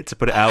past it to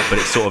put it out, but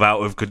it's sort of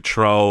out of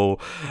control,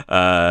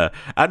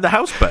 and the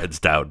house burns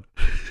down.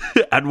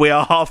 And we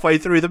are halfway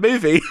through the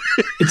movie.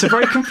 It's a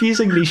very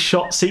confusingly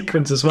shot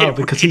sequence as well,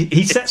 because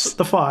he sets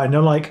the fire and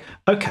you're like,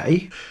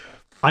 okay,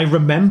 I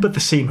remember the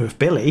scene with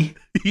Billy.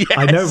 Yes.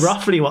 I know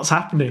roughly what's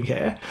happening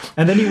here.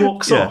 And then he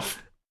walks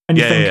off and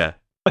you think,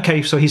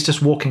 okay, so he's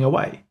just walking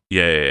away.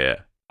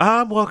 Yeah.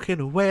 I'm walking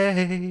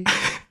away.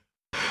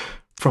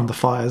 From the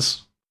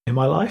fires in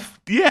my life.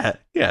 Yeah.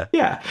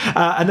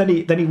 And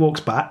then he walks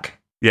back.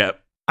 Yeah.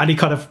 And he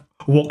kind of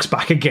walks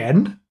back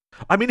again.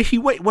 I mean, he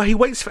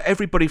waits for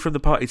everybody from the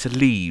party to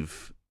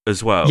leave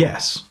as well.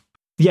 Yes.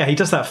 Yeah, he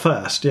does that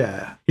first,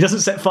 yeah. He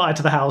doesn't set fire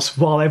to the house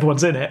while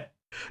everyone's in it.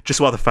 Just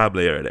while the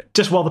family are in it.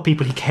 Just while the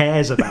people he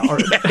cares about are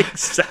in it.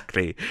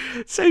 Exactly.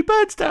 So he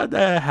burns down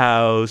their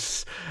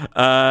house.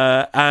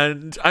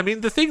 And, I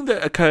mean, the thing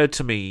that occurred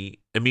to me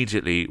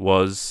immediately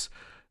was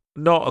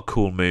not a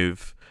cool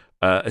move,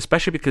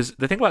 especially because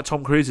the thing about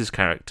Tom Cruise's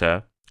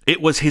character, it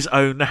was his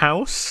own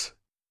house.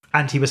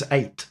 And he was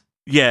 8.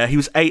 Yeah, he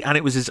was 8 and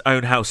it was his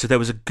own house, so there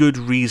was a good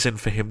reason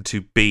for him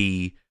to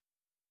be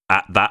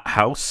at that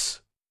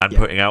house and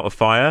putting out a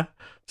fire.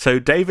 So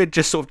David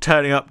just sort of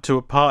turning up to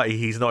a party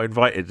he's not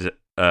invited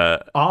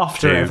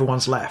after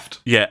everyone's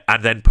left. Yeah,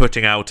 and then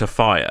putting out a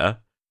fire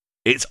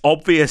it's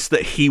obvious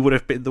that he would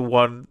have been the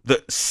one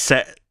that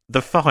set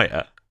the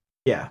fire.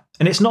 Yeah.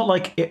 And it's not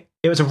like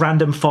it was a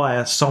random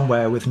fire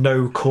somewhere with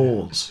no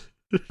cause.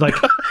 Like,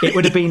 it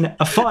would have been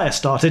a fire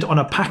started on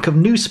a pack of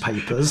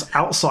newspapers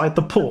outside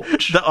the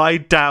porch. That I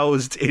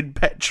doused in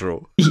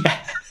petrol.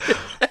 Yeah.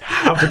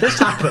 How did this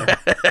happen?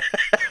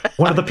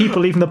 One of the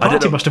people leaving the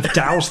party must have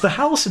doused the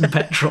house in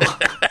petrol.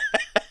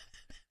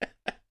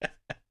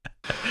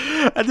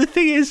 And the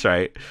thing is,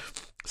 right,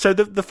 so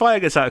the fire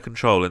gets out of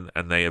control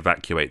and they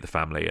evacuate the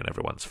family and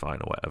everyone's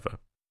fine or whatever.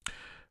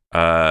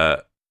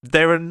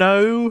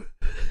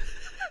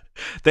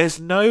 There's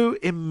no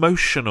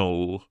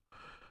emotional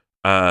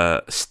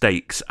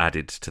stakes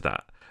added to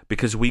that,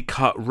 because we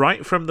cut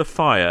right from the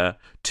fire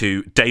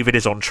to David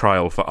is on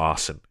trial for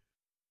arson.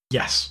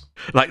 Yes.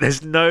 Like,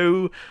 there's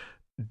no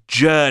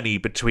journey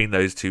between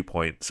those 2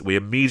 points. We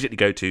immediately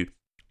go to,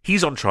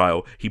 he's on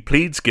trial, he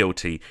pleads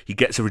guilty, he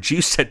gets a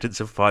reduced sentence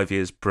of 5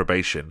 years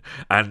probation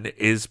and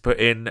is put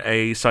in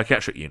a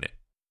psychiatric unit.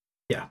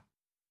 Yeah.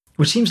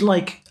 Which seems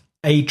like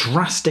a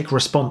drastic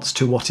response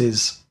to what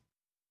is,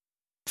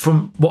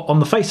 from what on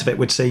the face of it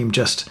would seem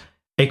just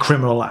a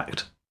criminal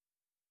act.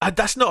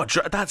 That's not,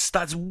 that's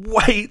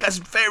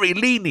very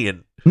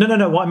lenient.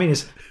 No. What I mean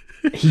is,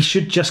 he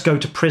should just go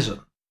to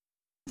prison.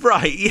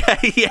 Right, yeah.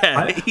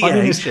 I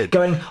mean, he's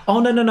going, oh,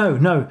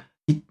 no.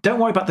 Don't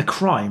worry about the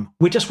crime.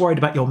 We're just worried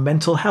about your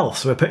mental health,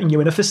 so we're putting you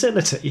in a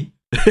facility.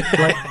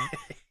 Like,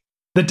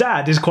 the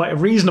dad is quite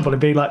reasonable in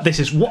being like, this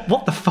is,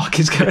 what the fuck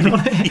is going on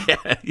here?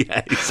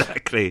 Yeah,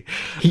 exactly.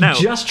 He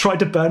just tried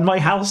to burn my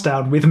house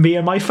down with me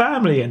and my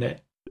family in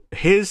it.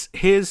 Here's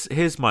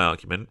my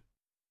argument.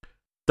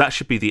 That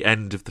should be the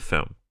end of the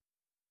film.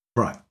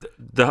 Right.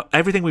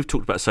 Everything we've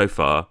talked about so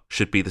far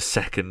should be the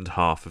second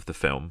half of the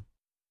film.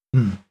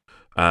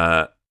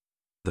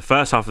 The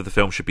first half of the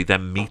film should be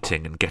them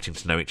meeting and getting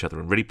to know each other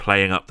and really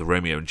playing up the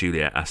Romeo and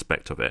Juliet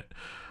aspect of it,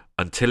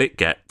 until it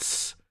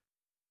gets,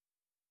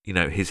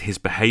 his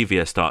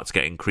behaviour starts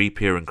getting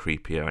creepier and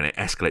creepier, and it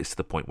escalates to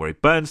the point where he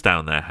burns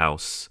down their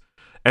house.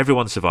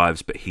 Everyone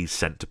survives, but he's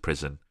sent to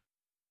prison.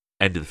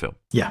 End of the film.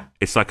 Yeah.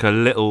 It's like a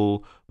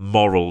little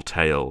moral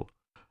tale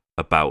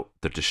about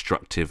the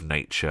destructive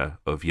nature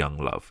of young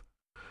love.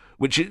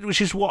 Which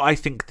is what I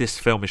think this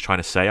film is trying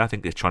to say. I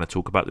think it's trying to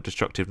talk about the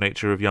destructive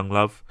nature of young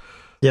love.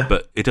 Yeah.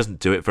 But it doesn't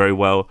do it very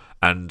well.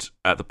 And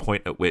at the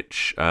point at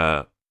which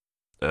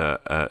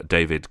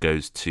David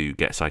goes to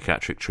get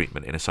psychiatric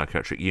treatment in a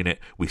psychiatric unit,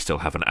 we still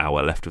have an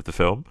hour left of the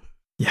film.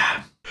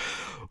 Yeah.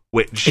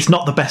 Which... It's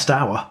not the best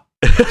hour.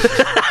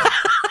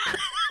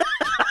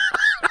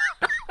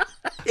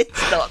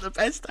 It's not the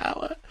best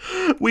hour.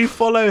 We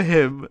follow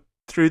him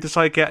through the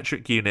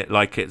psychiatric unit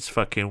like it's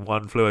fucking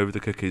One Flew Over the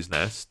Cuckoo's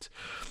Nest.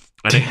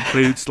 And it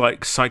includes,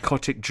 like,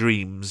 psychotic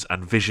dreams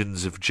and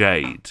visions of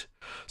Jade.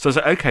 So I was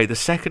like, okay, the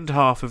second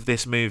half of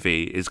this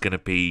movie is going to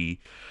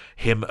be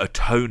him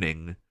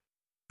atoning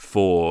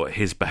for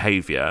his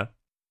behaviour.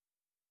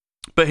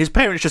 But his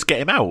parents just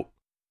get him out.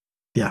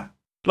 Yeah.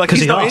 Like,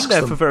 he's not in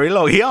there for very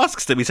long. He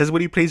asks them, he says,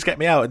 will you please get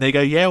me out? And they go,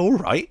 yeah, all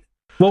right.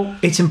 Well,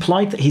 it's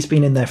implied that he's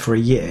been in there for a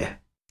year.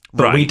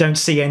 But right. We don't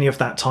see any of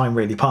that time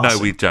really passing.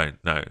 No, we don't,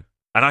 no.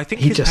 And I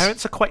think his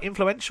parents are quite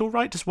influential,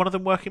 right? Does one of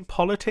them work in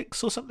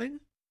politics or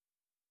something?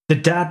 The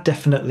dad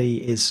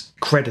definitely is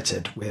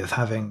credited with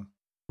having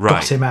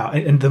got him out.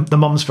 And the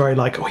mum's very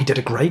like, oh, he did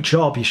a great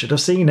job. You should have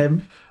seen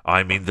him.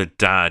 I mean, the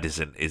dad is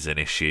an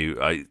issue.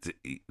 I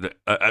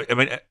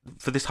mean,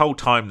 for this whole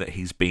time that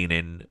he's been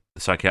in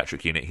the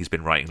psychiatric unit, he's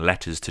been writing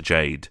letters to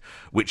Jade,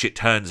 which it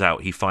turns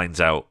out he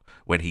finds out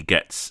when he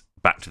gets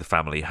back to the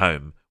family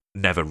home,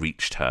 never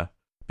reached her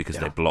because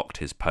they blocked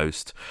his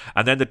post.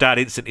 And then the dad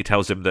instantly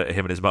tells him that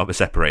him and his mum are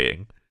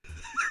separating.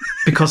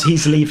 Because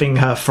he's leaving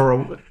her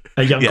for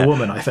a younger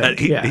woman, I think.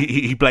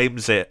 He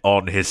blames it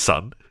on his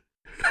son.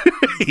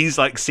 He's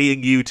like,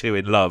 seeing you two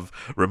in love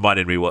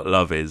reminded me what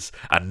love is,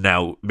 and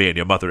now me and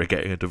your mother are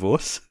getting a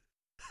divorce.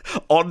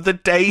 On the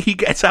day he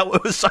gets out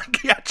of a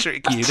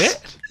psychiatric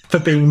unit. For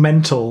being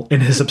mental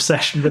in his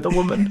obsession with a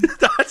woman.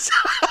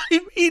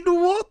 I mean,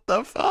 what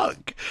the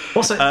fuck?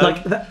 Also,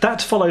 like,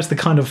 that follows the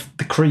kind of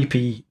the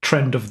creepy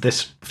trend of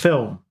this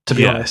film, to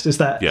be honest, is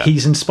that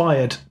he's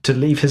inspired to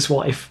leave his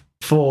wife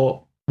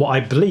for what I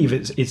believe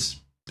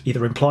is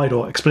either implied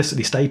or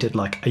explicitly stated,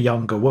 like a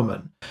younger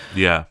woman.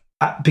 Yeah.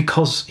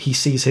 Because he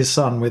sees his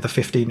son with a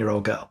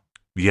 15-year-old girl.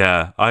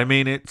 Yeah, I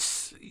mean,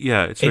 it's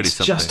really something.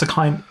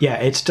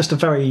 It's just a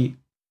very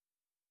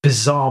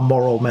bizarre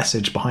moral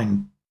message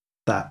behind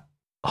that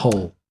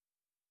whole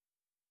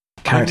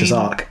character's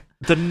arc.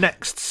 The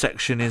next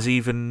section is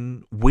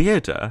even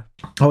weirder.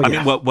 Oh, I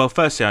mean, well,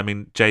 firstly, I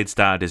mean, Jade's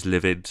dad is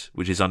livid,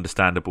 which is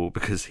understandable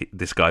because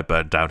this guy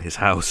burned down his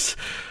house.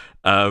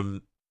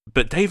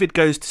 But David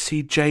goes to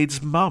see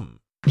Jade's mum.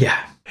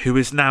 Yeah. Who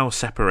is now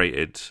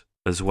separated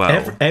as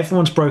well.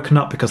 Everyone's broken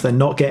up because they're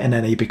not getting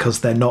any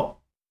because they're not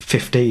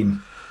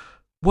 15.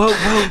 Well,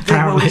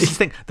 this is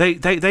the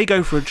thing. They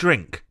go for a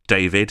drink,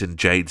 David and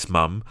Jade's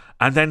mum,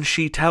 and then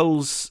she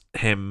tells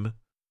him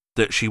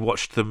that she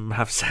watched them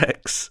have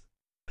sex.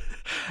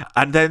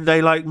 And then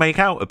they like make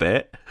out a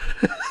bit.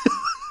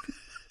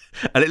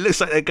 And it looks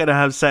like they're going to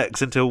have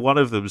sex until one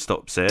of them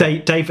stops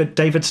it.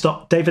 David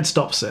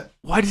stops it.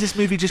 Why does this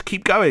movie just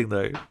keep going,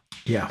 though?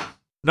 Yeah.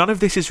 None of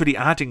this is really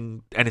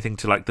adding anything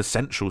to like the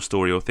central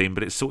story or theme,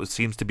 but it sort of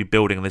seems to be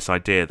building on this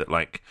idea that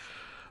like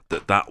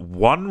that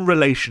one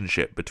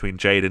relationship between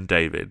Jade and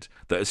David,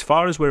 that as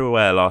far as we're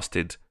aware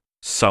lasted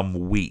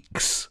some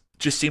weeks,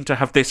 just seemed to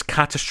have this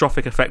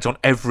catastrophic effect on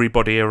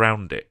everybody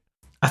around it.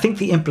 I think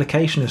the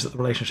implication is that the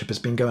relationship has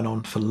been going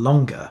on for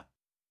longer,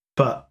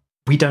 but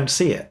we don't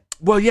see it.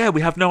 Well, yeah,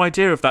 we have no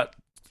idea of that.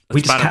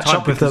 We just catch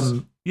up with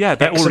them. Yeah,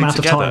 they're X already amount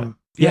together. of time.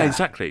 Yeah,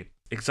 exactly.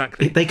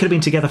 They could have been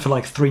together for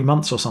like 3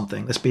 months or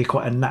something. This would be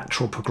quite a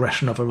natural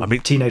progression of a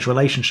teenage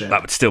relationship.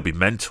 That would still be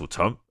mental,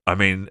 Tom. I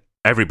mean,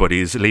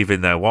 everybody is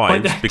leaving their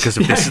wives because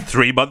of this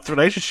 3-month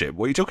relationship.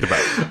 What are you talking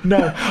about?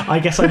 No, I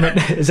guess I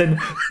meant as in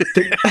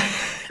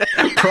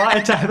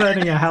prior to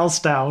burning a house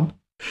down.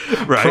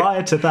 Right.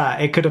 Prior to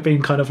that, it could have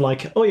been kind of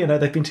like, oh,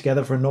 they've been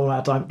together for a normal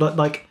amount of time. But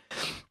like,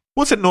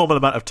 what's a normal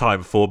amount of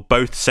time for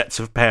both sets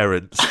of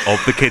parents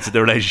of the kids in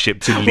the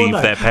relationship to leave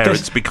their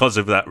parents because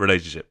of that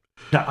relationship?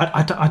 No,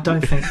 I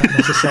don't think that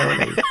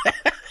necessarily.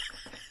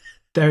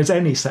 There is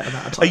any set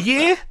amount of time. A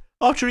year?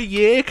 After a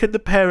year, can the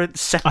parents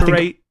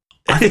separate?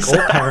 I think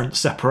all parents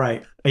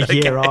separate a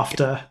year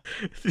after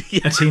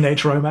a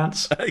teenage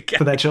romance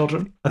for their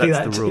children. I think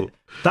that's the rule.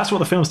 That's what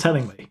the film's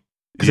telling me.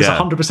 Because it's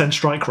 100%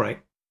 strike rate.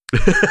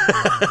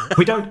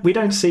 we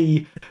don't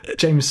see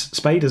James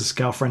Spader's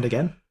girlfriend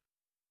again.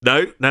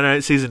 No,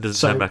 Susan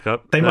doesn't turn back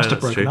up. They must have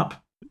broken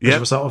up as a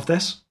result of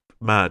this.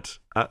 Mad.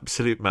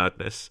 Absolute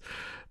madness.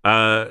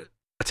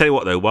 I tell you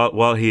what, though,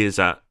 while he is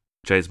at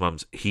Jade's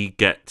mum's, he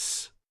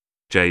gets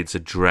Jade's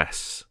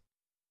address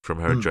from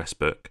her address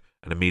book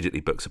and immediately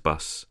books a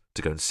bus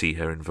to go and see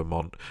her in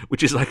Vermont,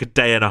 which is like a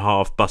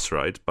 1.5-day bus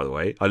ride, by the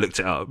way. I looked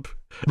it up.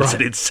 It's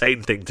an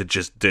insane thing to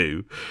just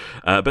do.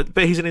 But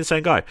he's an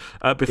insane guy.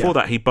 Before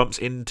that, he bumps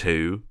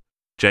into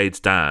Jade's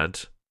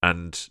dad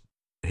and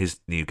his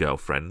new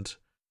girlfriend.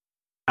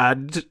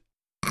 And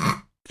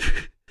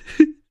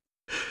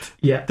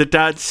the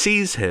dad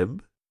sees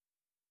him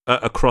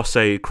across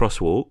a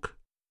crosswalk.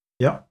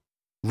 Yep.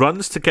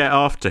 Runs to get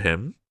after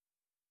him.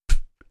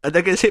 And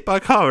then gets hit by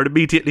a car and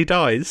immediately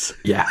dies.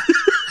 Yeah.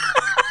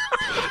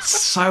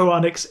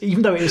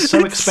 Even though it is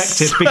so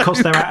expected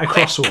because they're at a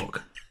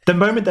crosswalk. The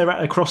moment they're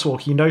at a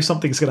crosswalk, you know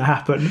something's going to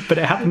happen, but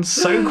it happens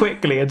so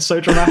quickly and so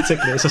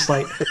dramatically. It's just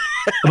like,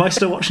 am I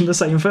still watching the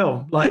same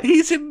film? Like,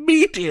 he's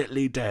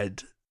immediately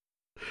dead.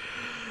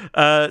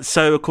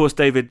 So, of course,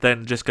 David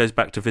then just goes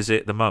back to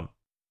visit the mum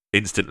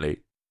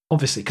instantly.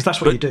 Obviously, because that's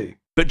what you do.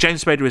 But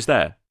James Spader is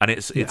there, and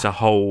it's a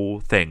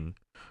whole thing.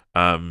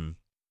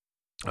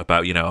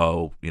 About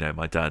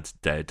my dad's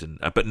dead, and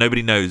but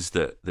nobody knows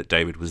that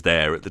David was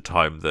there at the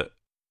time that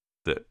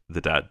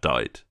the dad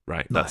died,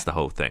 right? No. That's the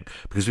whole thing,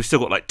 because we've still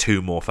got like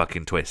 2 more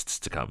fucking twists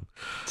to come.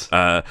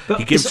 But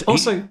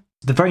the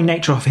very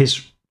nature of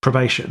his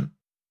probation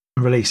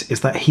and release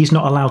is that he's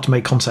not allowed to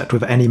make contact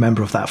with any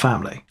member of that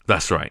family.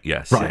 That's right.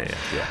 Yes. Right.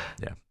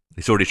 Yeah.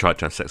 He's already tried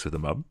to have sex with the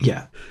mum.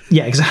 Yeah,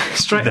 exactly.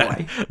 Straight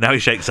away. Now he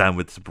shakes hands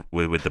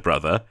with the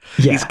brother.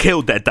 Yeah. He's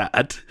killed their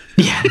dad.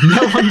 Yeah,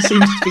 no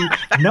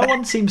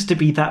one seems to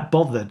be that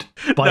bothered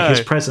by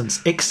his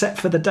presence, except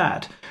for the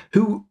dad,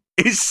 who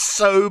is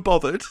so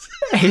bothered.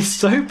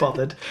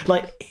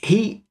 Like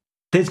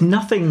there's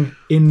nothing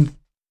in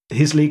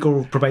his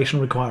legal probation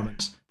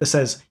requirements that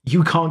says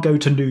you can't go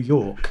to New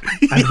York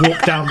and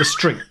walk down the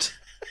street.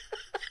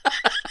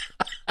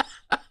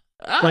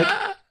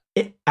 Like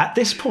at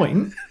this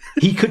point,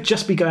 he could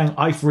just be going,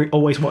 I've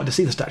always wanted to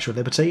see the Statue of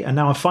Liberty, and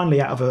now I'm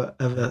finally out of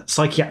a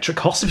psychiatric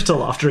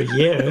hospital after a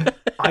year.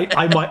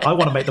 I want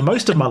to make the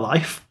most of my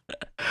life.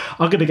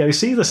 I'm going to go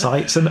see the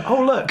sights, and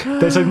oh look,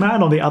 there's a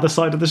man on the other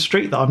side of the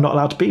street that I'm not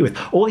allowed to be with.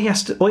 All he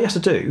has to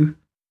do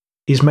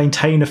is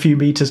maintain a few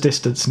meters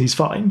distance, and he's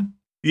fine.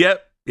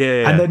 Yep.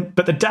 Yeah.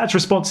 But the dad's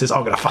response is,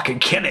 I'm going to fucking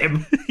kill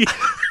him.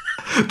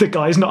 The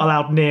guy's not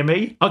allowed near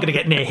me. I'm going to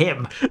get near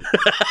him.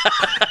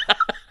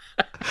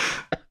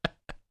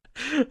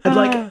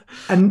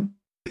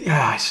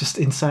 It's just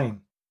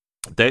insane.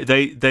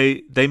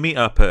 They meet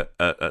up at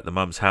the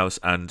mum's house,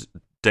 and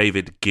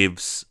David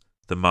gives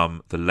the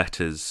mum the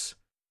letters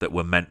that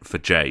were meant for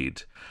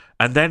Jade,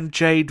 and then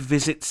Jade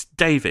visits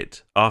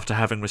David after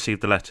having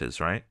received the letters,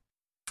 right?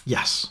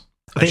 Yes.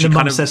 I think the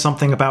mum says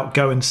something about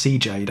go and see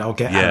Jade, I'll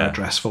get her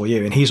address for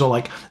you, and he's all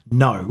like,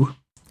 no,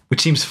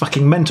 which seems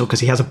fucking mental because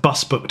he has a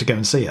bus booked to go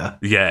and see her.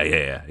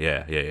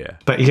 Yeah.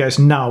 But he goes,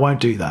 no, I won't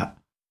do that.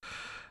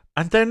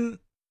 And then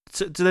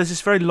so there's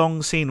this very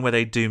long scene where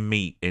they do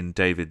meet in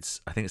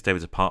David's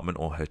apartment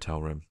or hotel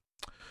room.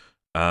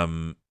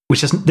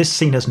 This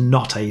scene has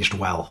not aged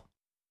well.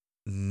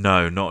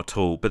 No, not at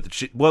all. But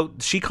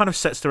she kind of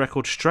sets the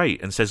record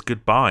straight and says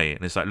goodbye,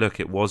 and it's like, look,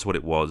 it was what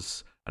it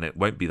was, and it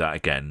won't be that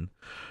again.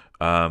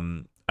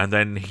 And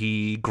then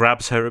he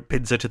grabs her and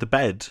pins her to the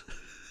bed.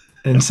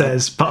 And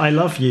says, but I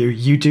love you.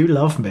 You do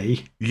love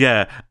me.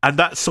 Yeah, and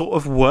that sort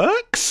of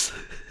works.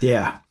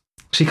 Yeah.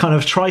 She kind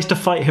of tries to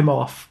fight him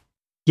off,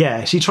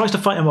 Yeah, she tries to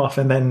fight him off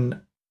and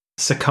then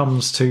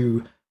succumbs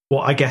to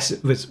what I guess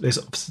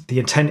is the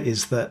intent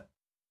is that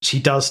she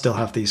does still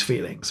have these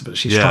feelings, but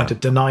she's trying to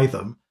deny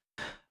them.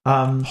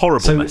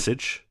 Horrible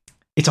message.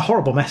 It's a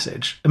horrible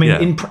message. I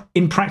mean,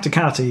 in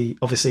practicality,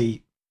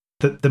 obviously,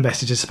 the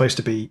message is supposed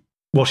to be,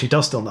 well, she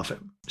does still love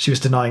him. She was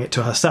denying it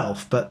to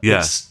herself, but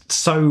it's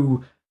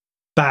so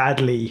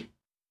badly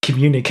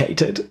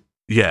communicated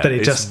that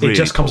it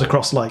just comes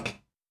across like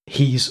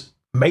he's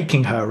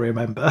making her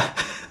remember.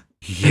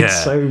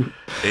 Yeah,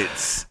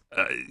 it's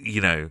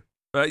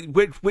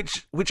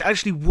which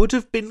actually would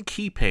have been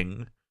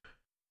keeping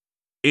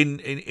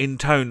in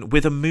tone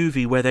with a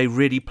movie where they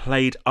really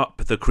played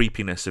up the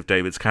creepiness of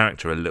David's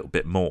character a little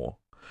bit more.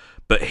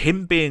 But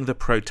him being the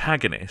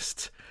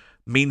protagonist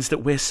means that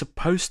we're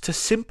supposed to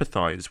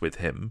sympathise with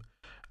him,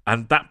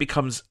 and that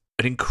becomes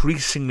an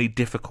increasingly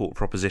difficult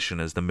proposition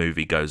as the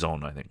movie goes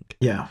on, I think.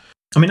 Yeah.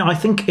 I mean, I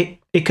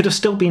think it could have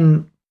still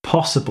been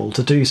possible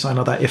to do something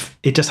like that if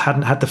it just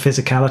hadn't had the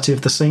physicality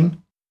of the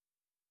scene.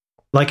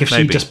 Like if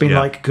she'd just been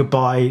like,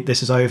 goodbye,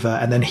 this is over,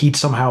 and then he'd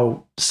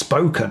somehow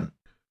spoken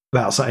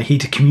about something,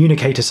 he'd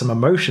communicated some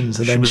emotions,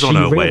 and then she was on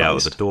her way out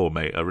of the door,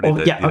 mate. I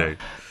really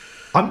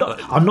I'm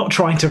not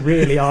trying to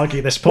really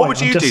argue this point. What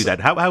would you do then?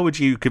 How would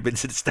you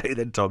convince her to stay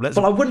then, Tom?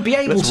 I wouldn't be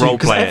able to,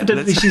 because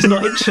evidently she's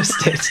not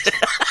interested.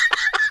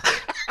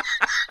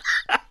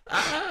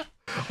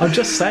 I'm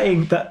just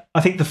saying that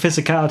I think the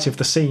physicality of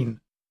the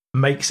scene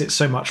makes it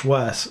so much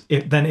worse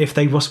than if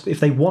they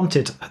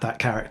wanted that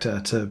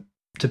character to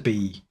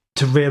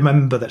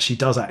remember that she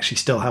does actually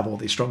still have all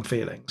these strong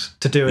feelings,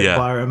 to do it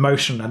via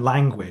emotion and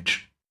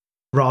language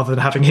rather than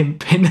having him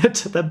pin her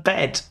to the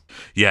bed.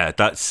 Yeah,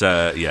 that's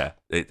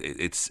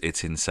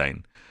it's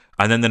insane.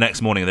 And then the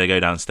next morning they go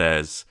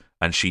downstairs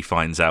and she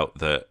finds out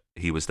that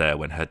he was there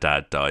when her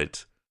dad died,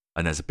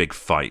 and there's a big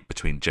fight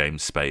between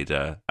James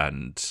Spader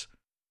and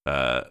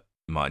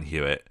Martin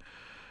Hewitt,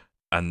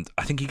 and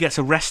I think he gets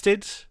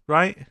arrested,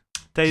 right,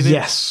 David?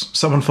 Yes,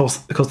 someone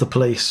calls the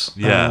police.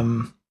 Do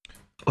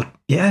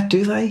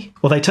they?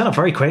 Well, they turn up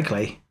very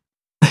quickly.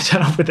 They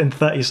turn up within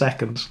 30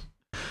 seconds.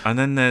 And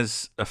then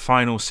there's a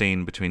final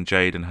scene between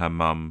Jade and her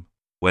mum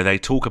where they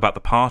talk about the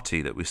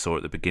party that we saw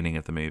at the beginning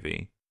of the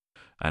movie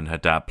and her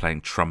dad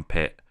playing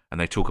trumpet, and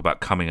they talk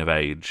about coming of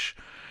age.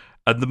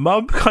 And the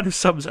mum kind of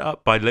sums it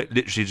up by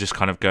literally just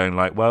kind of going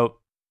like, well,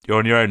 you're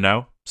on your own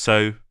now,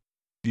 so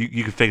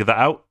you can figure that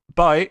out.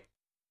 Bye.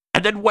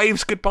 And then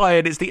waves goodbye,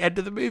 and it's the end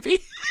of the movie.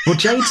 Well,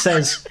 Jade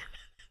says...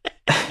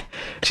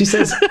 She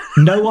says,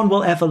 no one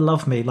will ever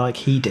love me like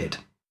he did.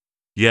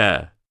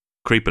 Yeah,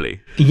 creepily.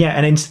 Yeah,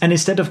 and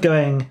instead of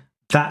going,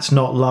 that's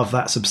not love,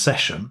 that's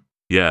obsession.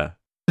 Yeah.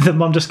 The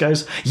mum just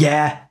goes,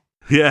 yeah.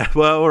 Yeah,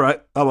 well, all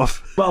right, I'm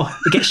off. Well,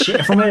 we get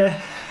shit from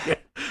here. Yeah.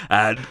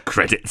 And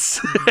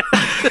credits.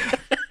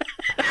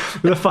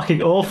 With a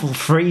fucking awful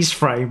freeze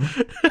frame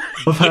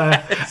of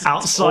her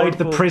outside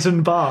the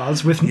prison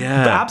bars with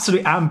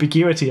absolute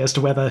ambiguity as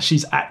to whether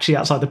she's actually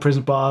outside the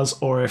prison bars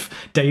or if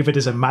David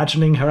is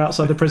imagining her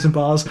outside the prison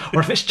bars or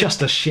if it's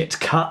just a shit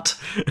cut.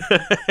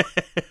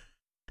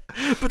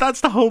 But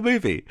that's the whole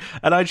movie.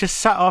 And I just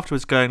sat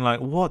afterwards going like,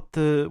 what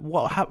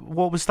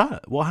was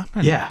that? What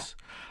happened? Yeah.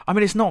 I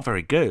mean, it's not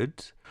very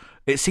good.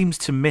 It seems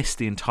to miss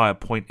the entire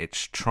point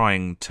it's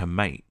trying to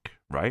make,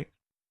 right?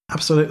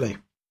 Absolutely.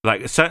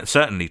 Like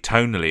certainly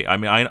tonally. I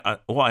mean,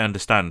 what I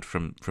understand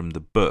from the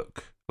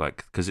book,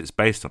 like because it's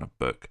based on a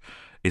book,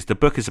 is the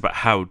book is about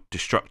how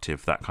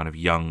destructive that kind of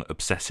young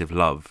obsessive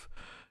love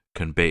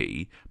can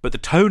be. But the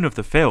tone of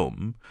the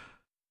film,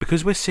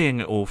 because we're seeing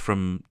it all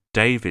from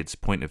David's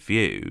point of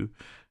view,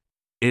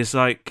 is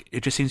like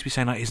it just seems to be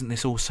saying like, isn't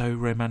this all so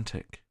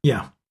romantic?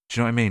 Yeah. Do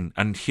you know what I mean?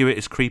 And Hewitt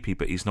is creepy,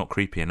 but he's not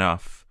creepy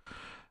enough.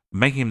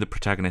 Making him the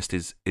protagonist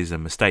is a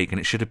mistake,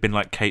 and it should have been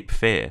like Cape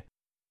Fear,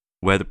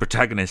 where the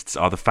protagonists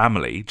are the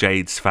family,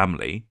 Jade's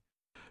family,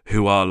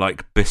 who are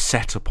like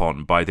beset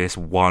upon by this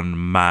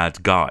one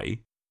mad guy,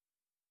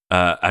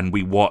 and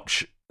we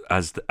watch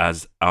as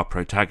our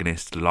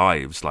protagonist's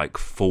lives like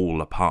fall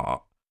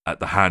apart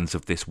at the hands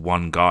of this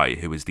one guy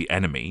who is the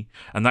enemy,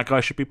 and that guy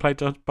should be played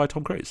by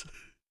Tom Cruise.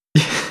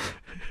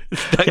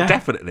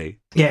 Definitely.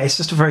 Yeah, it's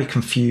just a very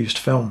confused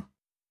film,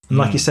 and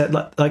like you said,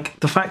 like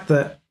the fact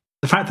that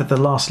the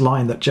last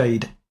line that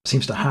Jade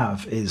seems to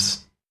have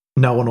is,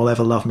 no one will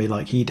ever love me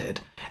like he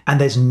did. And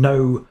there's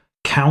no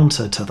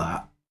counter to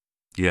that.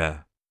 Yeah.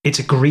 It's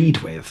agreed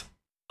with.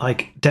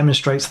 Like,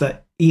 demonstrates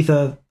that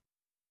either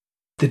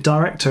the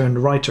director and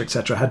writer,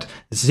 etc., had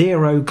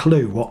zero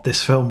clue what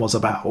this film was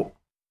about,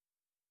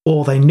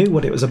 or they knew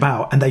what it was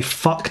about and they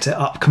fucked it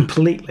up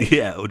completely.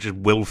 Yeah, or just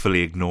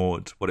willfully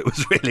ignored what it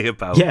was really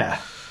about.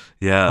 Yeah.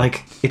 Yeah.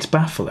 Like, it's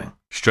baffling.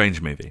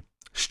 Strange movie.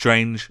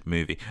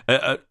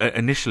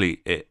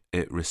 Initially,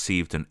 it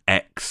received an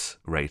X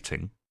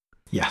rating.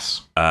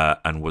 Yes.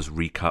 And was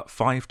recut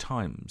 5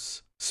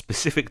 times,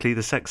 specifically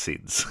the sex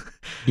scenes,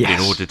 yes,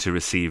 in order to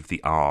receive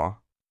the R.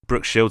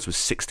 Brooke Shields was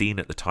 16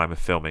 at the time of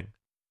filming,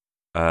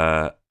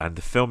 and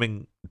the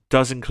filming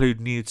does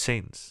include nude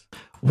scenes.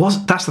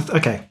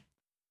 Okay.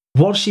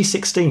 Was she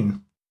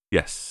 16?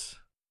 Yes.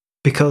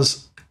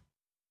 because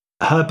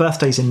her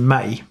birthday's in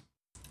May,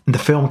 and the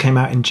film came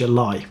out in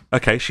July.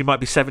 Okay, she might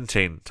be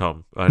 17,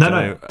 Tom.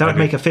 No, that would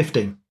make her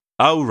 15.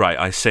 Oh, right,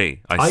 I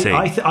see.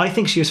 I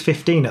think she was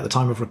 15 at the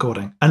time of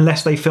recording,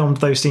 unless they filmed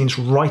those scenes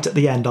right at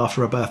the end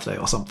after her birthday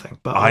or something.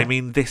 But I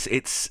mean,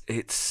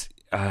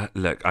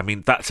 look, I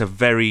mean, that's a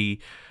very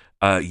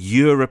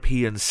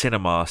European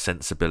cinema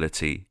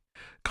sensibility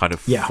kind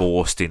of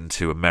forced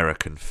into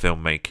American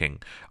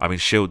filmmaking. I mean,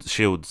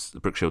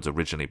 Brooke Shields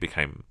originally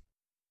became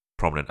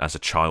prominent as a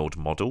child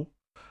model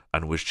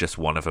and was just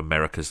one of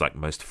America's like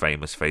most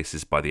famous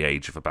faces by the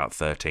age of about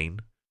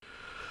 13.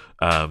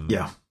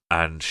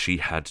 And she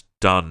had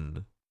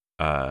done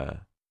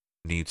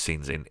nude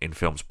scenes in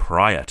films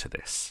prior to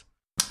this.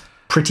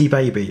 Pretty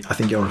Baby, I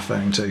think you're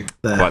referring to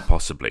there. Quite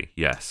possibly,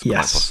 yes. Quite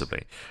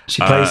possibly.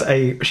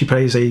 She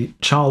plays a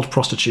child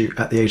prostitute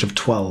at the age of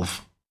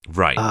 12.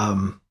 Right.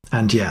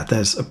 And yeah,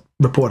 there's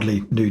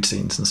reportedly nude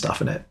scenes and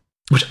stuff in it,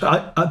 which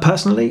I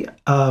personally,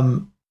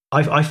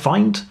 I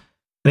find,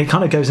 and it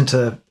kind of goes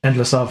into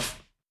Endless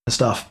Love and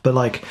stuff, but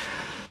like,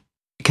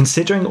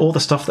 considering all the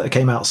stuff that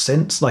came out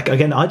since, like,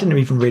 again, I didn't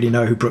even really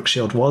know who Brooke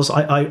Shield was.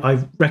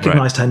 I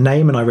recognized her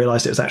name, and I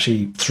realized it was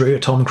actually through a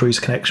Tom Cruise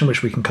connection,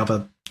 which we can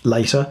cover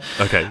later.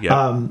 Okay,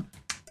 yeah.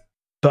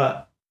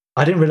 But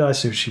I didn't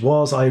realize who she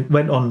was. I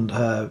went on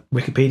her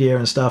Wikipedia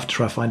and stuff to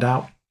try to find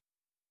out.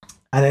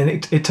 And then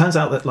it turns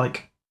out that,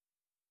 like,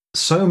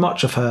 so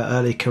much of her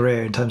early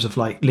career, in terms of,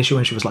 like, literally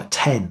when she was, like,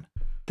 10,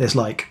 there's,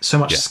 like, so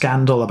much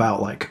scandal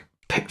about, like,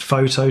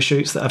 photo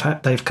shoots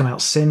that they've come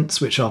out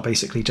since, which are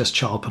basically just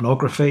child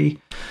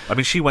pornography. I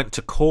mean, she went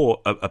to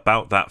court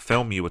about that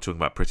film you were talking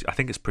about, I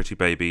think it's Pretty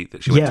Baby,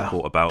 that she went to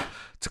court about,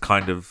 to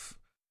kind of,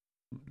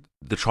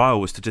 the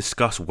trial was to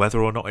discuss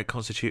whether or not it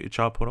constituted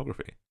child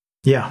pornography.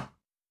 Yeah.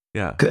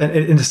 Yeah.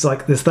 And it's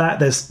like,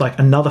 there's like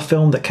another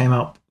film that came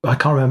out, I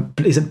can't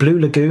remember, is it Blue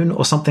Lagoon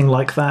or something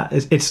like that?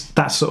 It's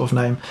that sort of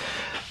name.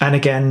 And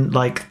again,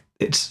 like,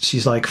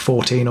 she's like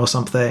 14 or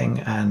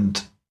something,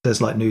 and there's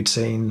like nude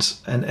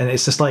scenes, and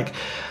it's just like,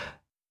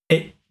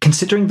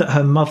 considering that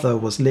her mother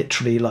was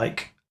literally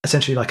like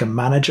essentially like a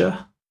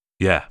manager.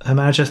 Yeah. Her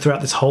manager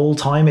throughout this whole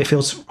time, it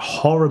feels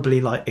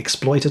horribly like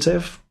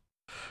exploitative.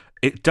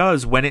 It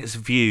does when it's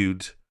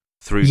viewed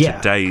through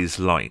today's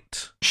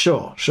light.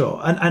 Sure.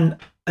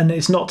 And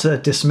it's not to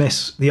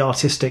dismiss the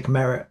artistic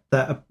merit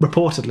that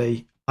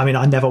reportedly, I mean,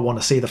 I never want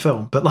to see the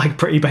film, but like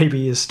Pretty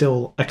Baby is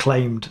still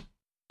acclaimed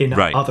in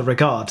other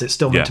regards. It's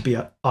still meant to be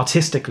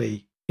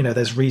artistically, you know,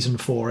 there's reason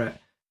for it.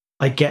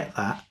 I get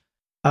that.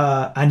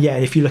 And yeah,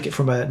 if you look at it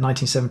from a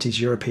 1970s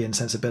European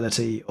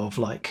sensibility of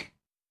like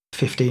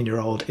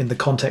 15-year-old in the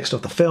context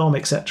of the film,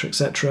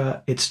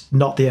 etc., it's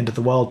not the end of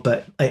the world,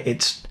 but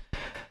it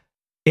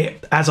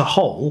as a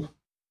whole,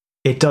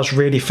 it does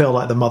really feel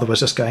like the mother was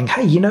just going,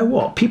 hey, you know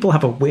what? People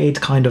have a weird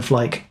kind of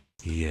like,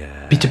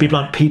 to be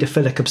blunt,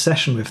 paedophilic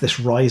obsession with this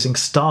rising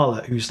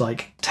starlet who's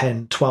like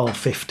 10, 12,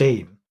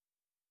 15.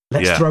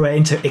 Let's throw it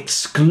into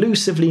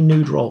exclusively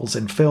nude roles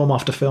in film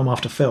after film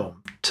after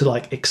film to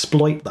like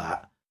exploit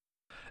that.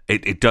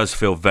 It does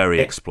feel very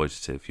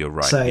exploitative. You're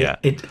right. So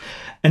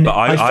but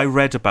I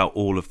read about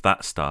all of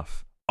that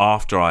stuff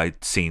after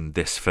I'd seen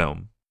this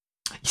film.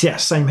 Yeah,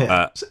 same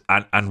here.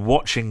 And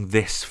watching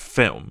this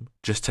film,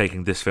 just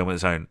taking this film on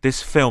its own,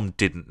 this film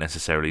didn't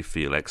necessarily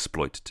feel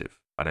exploitative.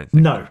 I don't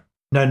think. No,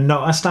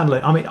 I stand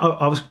alone. I mean,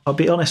 I'll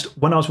be honest.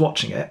 When I was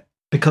watching it,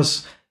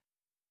 because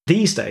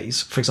these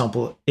days, for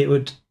example, it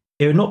would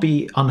not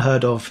be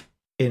unheard of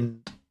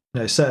in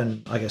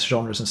certain, I guess,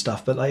 genres and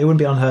stuff, but like, it wouldn't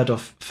be unheard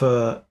of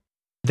for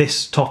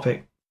this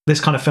topic, this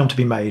kind of film to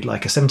be made,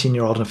 like a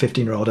 17-year-old and a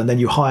 15-year-old, and then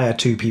you hire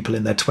two people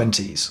in their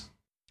 20s.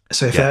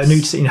 So if a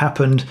nude scene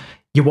happened,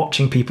 you're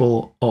watching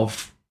people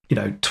of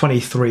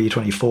 23,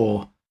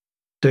 24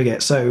 doing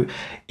it. So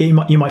you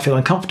might feel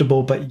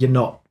uncomfortable, but you're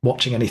not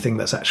watching anything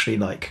that's actually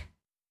like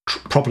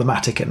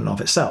problematic in and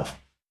of itself.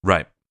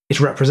 Right.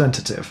 It's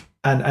representative.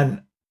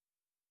 And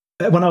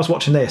when I was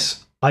watching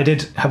this, I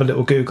did have a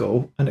little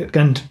Google,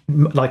 and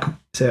like,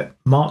 is it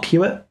Mark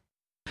Hewitt?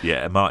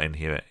 Yeah, Martin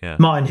Hewitt. Yeah,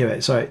 Martin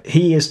Hewitt. Sorry,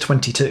 he is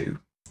 22,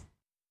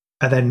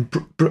 and then,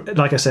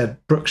 like I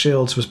said, Brooke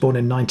Shields was born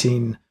in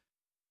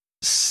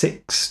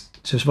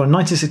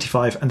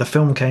 1965, and the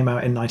film came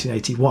out in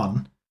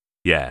 1981.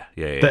 Yeah.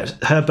 But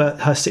her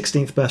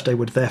 16th birthday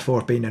would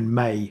therefore have been in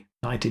May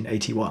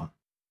 1981.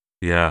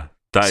 Yeah,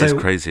 that is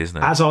crazy, isn't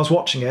it? As I was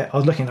watching it, I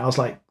was looking, I was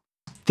like,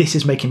 this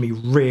is making me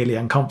really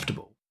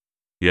uncomfortable.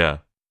 Yeah.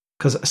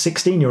 Because a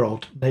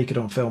 16-year-old naked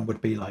on film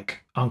would be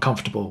like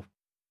uncomfortable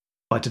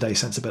by today's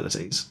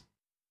sensibilities.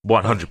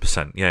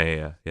 100%.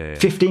 Yeah.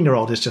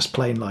 15-year-old is just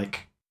plain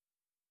like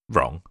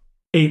wrong.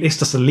 It's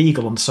just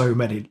illegal on so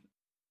many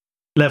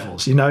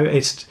levels, So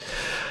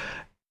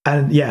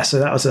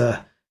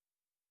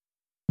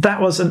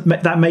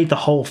that made the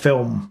whole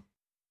film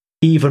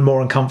even more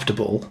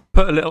uncomfortable.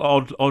 Put a little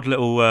odd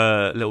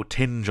little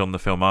tinge on the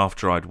film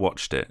after I'd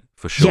watched it,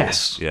 for sure.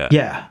 Yes.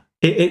 Yeah.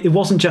 It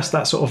wasn't just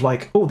that sort of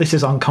like, oh, this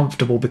is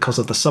uncomfortable because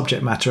of the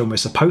subject matter and we're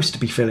supposed to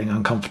be feeling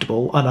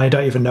uncomfortable. And I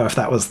don't even know if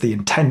that was the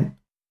intent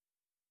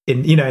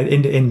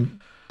in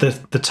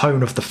the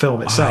tone of the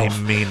film itself.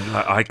 I mean,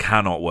 I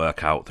cannot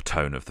work out the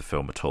tone of the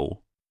film at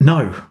all.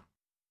 No,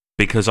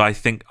 because I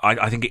think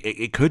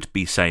it could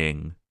be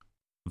saying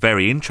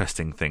very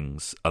interesting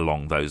things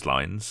along those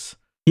lines.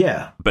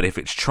 Yeah, but if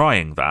it's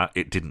trying that,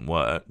 it didn't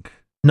work.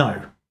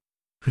 No,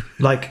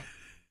 like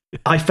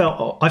I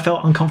felt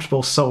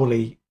uncomfortable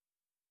solely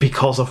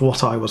because of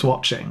what I was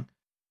watching,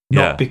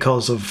 not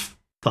because of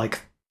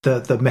like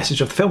the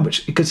message of the film,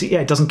 because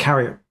it doesn't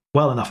carry it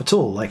well enough at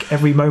all. Like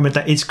every moment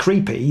that is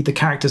creepy, the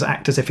characters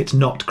act as if it's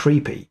not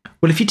creepy.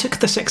 Well, if you took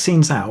the sex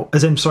scenes out,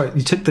 you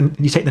take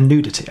the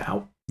nudity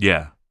out,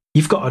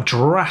 you've got a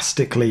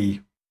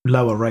drastically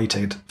lower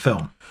rated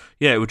film.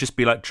 Yeah, it would just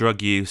be like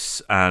drug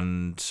use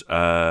and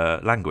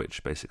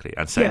language, basically,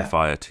 and setting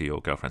fire to your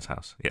girlfriend's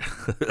house.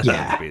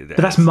 Yeah, but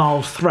that's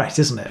mild threat,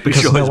 isn't it?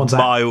 Because no one's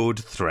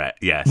mild threat.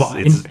 Yes, well,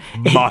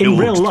 in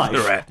real life,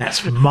 threat.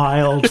 That's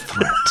mild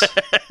threat.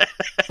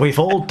 We've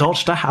all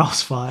dodged a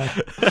house fire.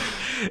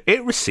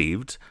 It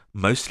received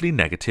mostly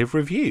negative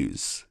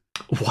reviews.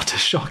 What a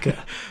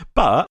shocker!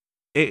 But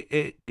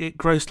it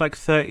grossed like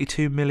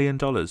 $32 million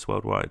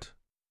worldwide.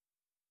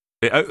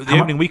 The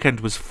opening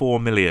weekend was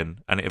 $4 million,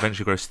 and it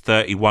eventually grossed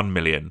 $31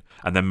 million,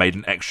 and then made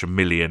an extra $1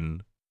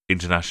 million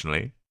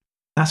internationally.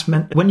 That's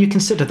meant when you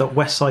consider that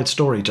West Side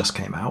Story just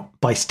came out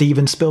by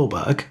Steven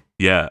Spielberg.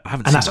 Yeah, I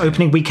haven't. And that's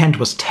opening weekend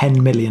was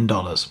 $10 million.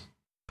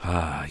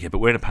 Yeah, but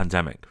we're in a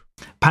pandemic.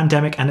 And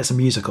it's a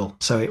musical,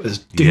 so it was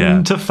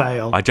doomed to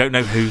fail. I don't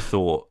know who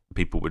thought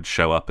people would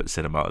show up at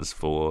cinemas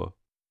for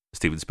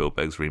Steven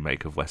Spielberg's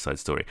remake of West Side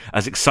Story.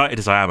 As excited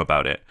as I am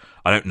about it,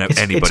 I don't know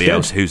anybody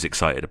else who's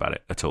excited about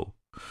it at all.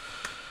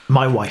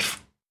 My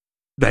wife.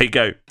 There you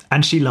go.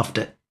 And she loved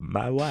it.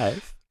 My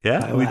wife?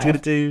 Yeah? Are we going to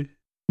do...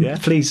 Yeah?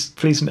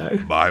 Please no.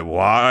 My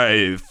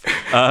wife.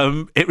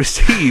 It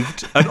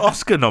received an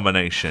Oscar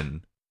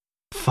nomination.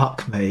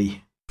 Fuck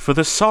me. For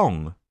the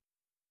song.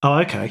 Oh,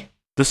 okay.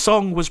 The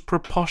song was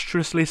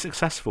preposterously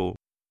successful.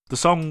 The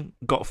song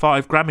got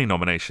 5 Grammy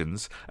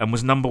nominations and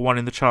was number 1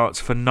 in the charts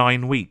for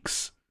 9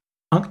 weeks.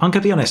 I'm going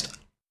to be honest.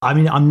 I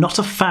mean, I'm not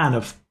a fan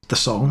of the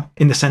song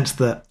in the sense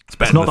that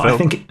it's not that I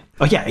think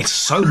it's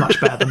so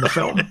much better than the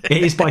film.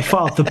 It is by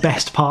far the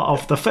best part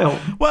of the film.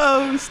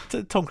 Well,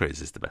 Tom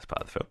Cruise is the best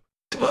part of the film.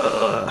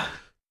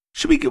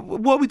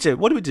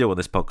 What do we do on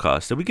this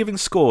podcast? Are we giving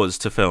scores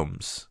to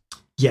films?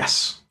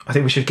 Yes, I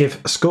think we should give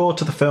a score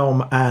to the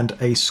film and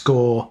a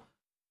score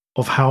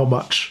of how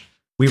much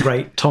we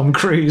rate Tom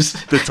Cruise.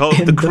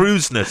 the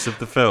cruiseness of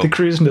the film. The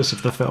cruiseness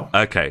of the film.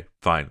 Okay,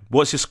 fine.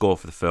 What's your score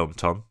for the film,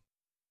 Tom?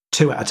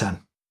 2 out of 10.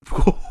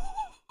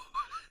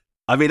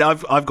 I mean,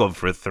 I've gone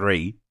for a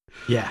 3.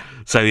 Yeah.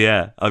 So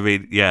yeah, I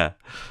mean, yeah.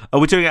 Oh,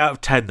 we're doing it out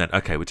of 10 then.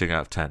 Okay, we're doing it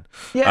out of 10.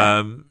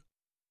 Yeah.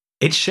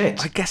 It's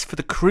shit. I guess for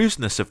the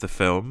cruiseness of the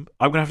film,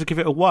 I'm going to have to give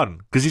it a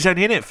 1 because he's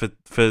only in it for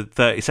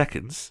 30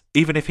 seconds,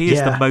 even if he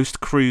is the most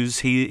cruise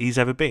he's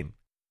ever been.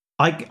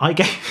 I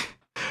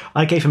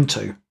gave him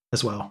 2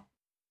 as well.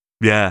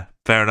 Yeah,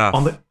 fair enough.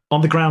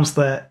 On the grounds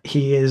that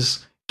he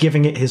is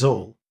giving it his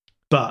all,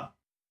 but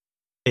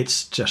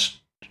it's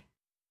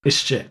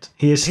shit.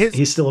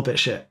 He's still a bit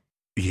shit.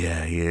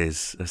 Yeah, he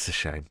is. That's a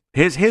shame.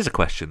 Here's a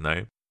question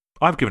though.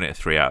 I've given it a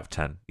 3 out of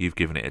 10. You've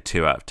given it a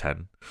 2 out of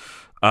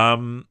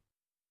 10.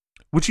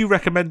 Would you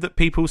recommend that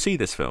people see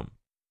this film?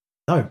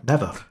 No,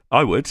 never.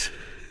 I would.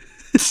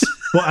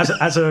 Well,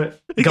 as a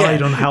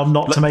guide on how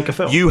not to make a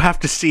film. You have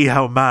to see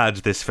how mad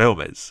this film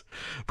is,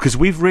 because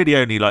we've really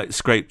only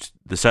scraped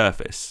the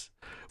surface.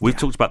 We've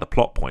talked about the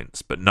plot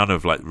points, but none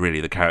of really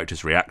the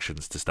characters'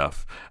 reactions to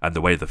stuff and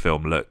the way the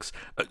film looks.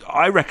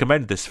 I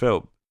recommend this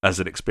film as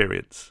an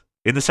experience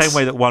in the same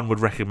way that one would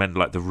recommend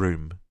The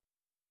Room.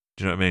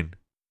 Do you know what I mean?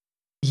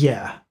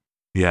 Yeah.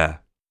 Yeah.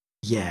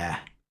 Yeah.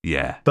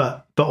 Yeah.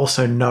 But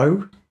also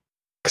no,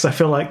 because I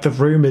feel like The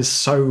Room is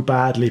so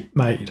badly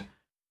made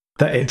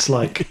that it's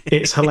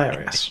it's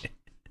hilarious.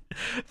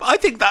 But I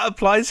think that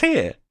applies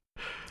here.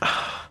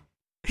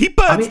 He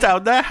burns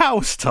down their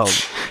house, Tom.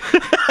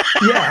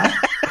 Yeah.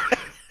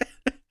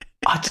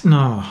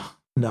 No.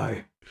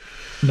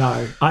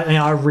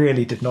 I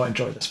really did not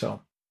enjoy this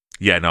film.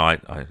 Yeah, no,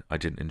 I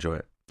didn't enjoy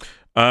it.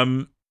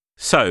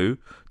 So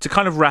to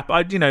kind of wrap,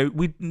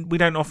 we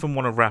don't often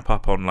want to wrap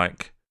up on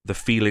the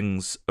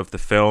feelings of the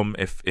film,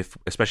 if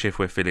especially if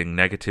we're feeling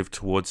negative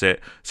towards it.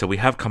 So we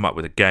have come up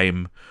with a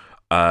game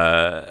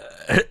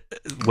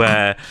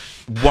where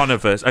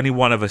only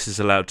one of us is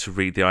allowed to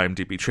read the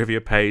IMDb trivia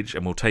page,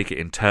 and we'll take it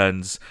in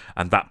turns,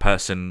 and that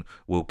person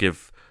will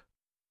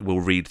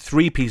read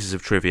 3 pieces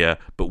of trivia,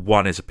 but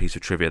one is a piece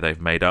of trivia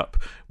they've made up.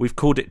 We've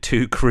called it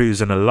 2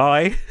 Crews and a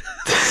Lie,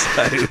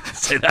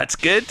 so that's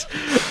good.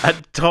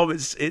 And Tom,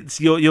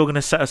 you're going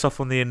to set us off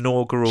on the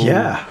inaugural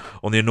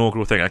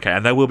thing, okay?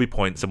 And there will be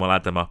points, and we'll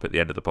add them up at the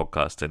end of the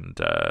podcast, and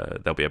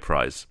there'll be a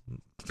prize.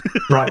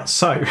 Right.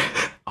 So,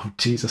 oh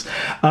Jesus,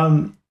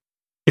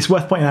 it's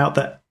worth pointing out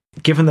that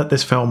given that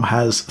this film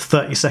has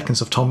 30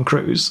 seconds of Tom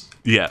Cruise,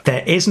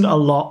 there isn't a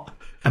lot,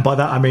 and by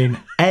that I mean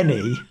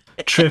any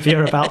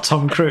trivia about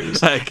Tom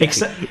Cruise. Okay,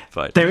 Except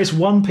fine. there is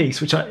one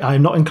piece which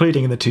I'm not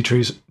including in the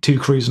two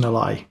Cruise and a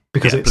lie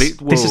because this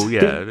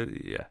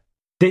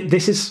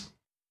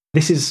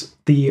is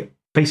the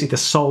basically the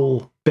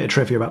sole bit of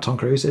trivia about Tom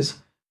Cruise is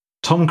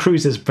Tom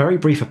Cruise's very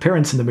brief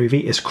appearance in the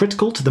movie is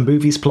critical to the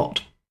movie's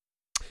plot.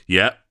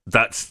 Yeah,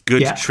 that's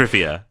good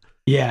trivia.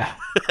 Yeah,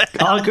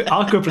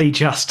 arguably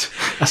just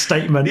a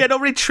statement. Yeah,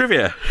 not really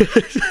trivia.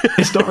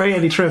 It's not really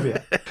any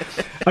trivia.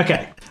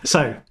 Okay,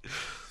 so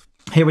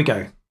here we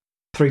go.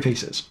 3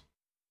 pieces.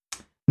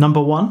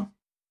 Number 1,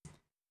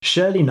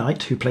 Shirley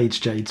Knight, who played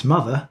Jade's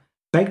mother,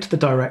 begged the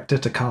director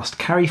to cast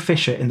Carrie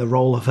Fisher in the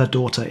role of her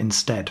daughter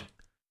instead.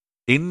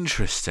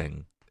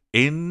 Interesting.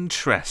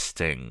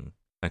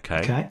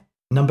 Okay.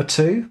 Number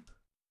 2,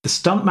 the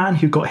stuntman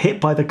who got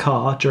hit by the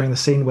car during the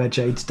scene where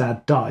Jade's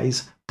dad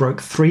dies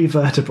broke 3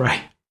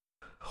 vertebrae.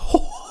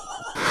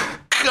 Oh,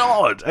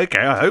 God. Okay,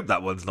 I hope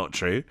that one's not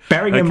true.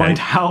 Bearing in mind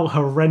how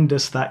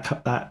horrendous that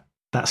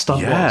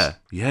stunt was.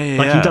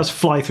 Yeah. He does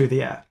fly through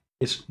the air.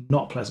 It's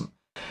not pleasant.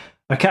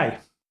 Okay,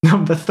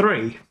 number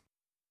 3.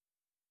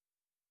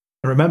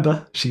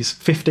 Remember, she's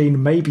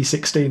 15, maybe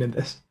 16 in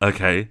this.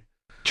 Okay.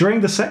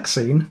 During the sex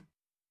scene,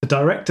 the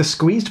director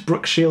squeezed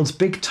Brooke Shields'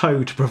 big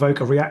toe to provoke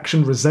a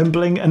reaction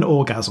resembling an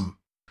orgasm.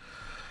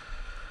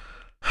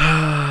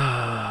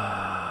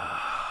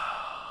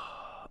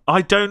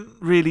 I don't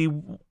really...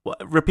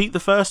 Repeat the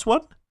first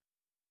one?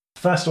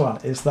 First one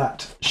is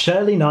that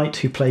Shirley Knight,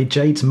 who played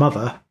Jade's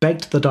mother,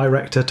 begged the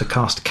director to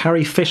cast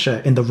Carrie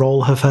Fisher in the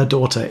role of her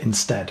daughter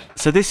instead.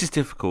 So this is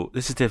difficult.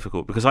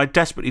 Because I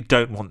desperately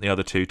don't want the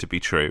other two to be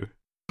true.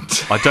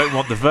 I don't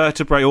want the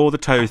vertebrae or the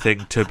toe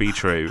thing to be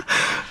true.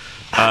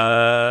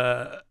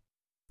 But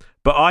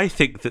I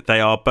think that they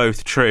are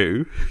both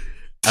true.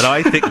 And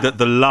I think that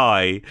the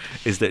lie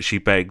is that she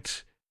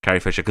begged Carrie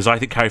Fisher, because I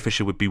think Carrie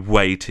Fisher would be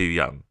way too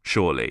young,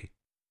 surely.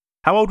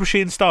 How old was she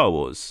in Star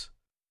Wars?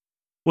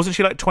 Wasn't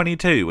she like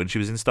 22 when she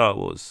was in Star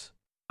Wars?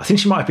 I think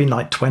she might have been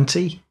like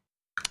 20.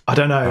 I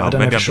don't know. I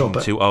don't know for sure.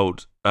 But... too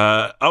old.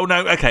 Oh,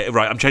 no. Okay,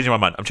 right. I'm changing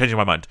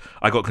my mind.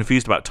 I got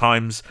confused about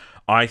times.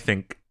 I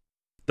think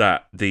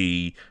that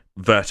the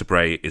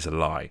vertebrae is a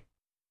lie.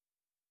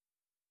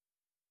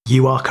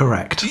 You are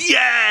correct.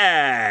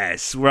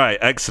 Yes! Right,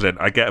 excellent.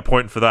 I get a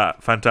point for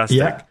that. Fantastic.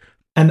 Yeah.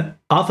 And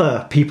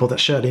other people that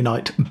Shirley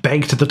Knight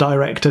begged the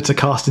director to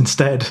cast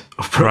instead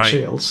of Brooke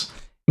Shields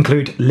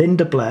include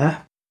Linda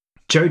Blair,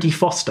 Jodie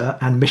Foster,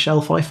 and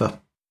Michelle Pfeiffer.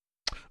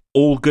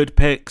 All good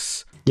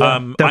picks.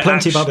 Yeah, there are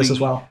plenty of others as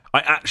well.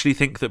 I actually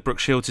think that Brooke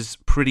Shields is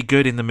pretty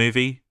good in the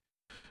movie.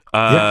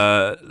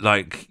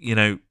 Like, you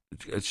know,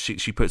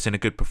 she puts in a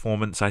good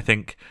performance, I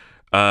think.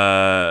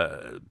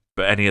 But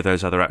any of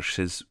those other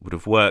actresses would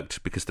have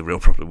worked, because the real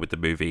problem with the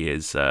movie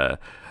is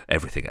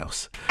everything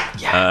else.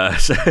 Yeah.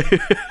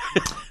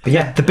 But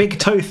yeah, the big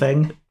toe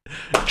thing,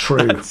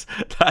 true.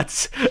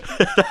 That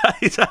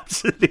is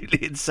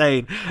absolutely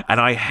insane.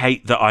 And I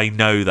hate that I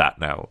know that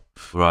now.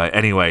 Right,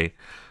 anyway,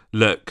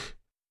 look,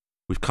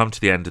 we've come to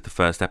the end of the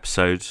first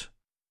episode.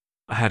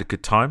 I had a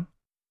good time.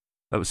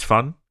 That was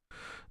fun.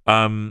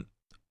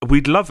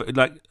 We'd love,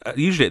 like,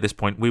 usually at this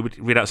point we would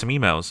read out some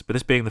emails, but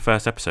this being the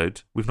first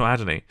episode, we've not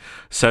had any.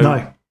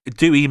 So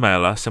do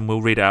email us and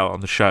we'll read it out on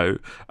the show.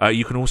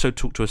 You can also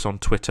talk to us on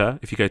Twitter.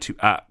 If you go to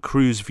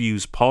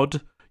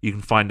 @CruiseViewsPod, you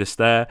can find us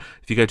there.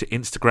 If you go to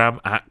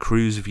Instagram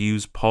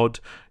 @CruiseViewsPod,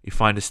 you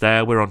find us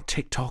there. We're on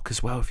TikTok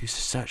as well. If you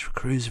search for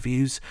Cruise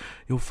Views,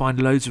 you'll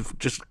find loads of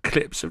just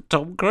clips of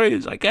Tom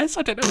Cruise, I guess.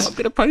 I don't know what I'm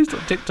going to post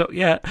on TikTok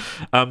yet.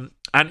 And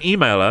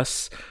email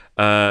us,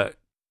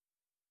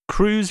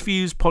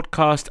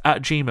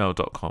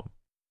 cruiseviewspodcast@gmail.com.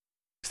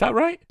 Is that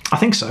right? I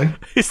think so.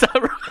 Is that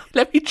right?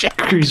 Let me check.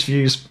 Cruise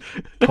Views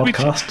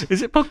Podcast.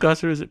 Is it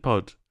podcast or is it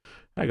pod?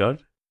 Hang on.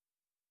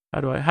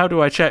 How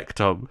do I check,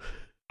 Tom?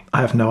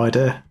 I have no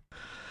idea.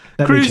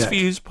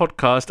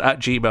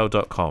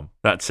 Cruiseviewspodcast@gmail.com.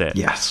 That's it.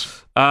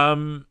 Yes.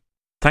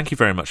 Thank you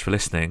very much for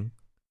listening.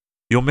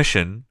 Your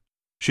mission,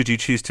 should you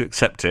choose to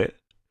accept it,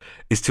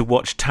 is to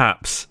watch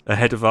Taps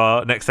ahead of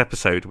our next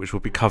episode, which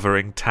will be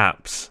covering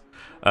Taps.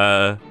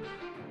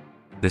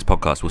 This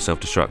podcast will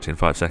self-destruct in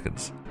 5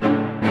 seconds.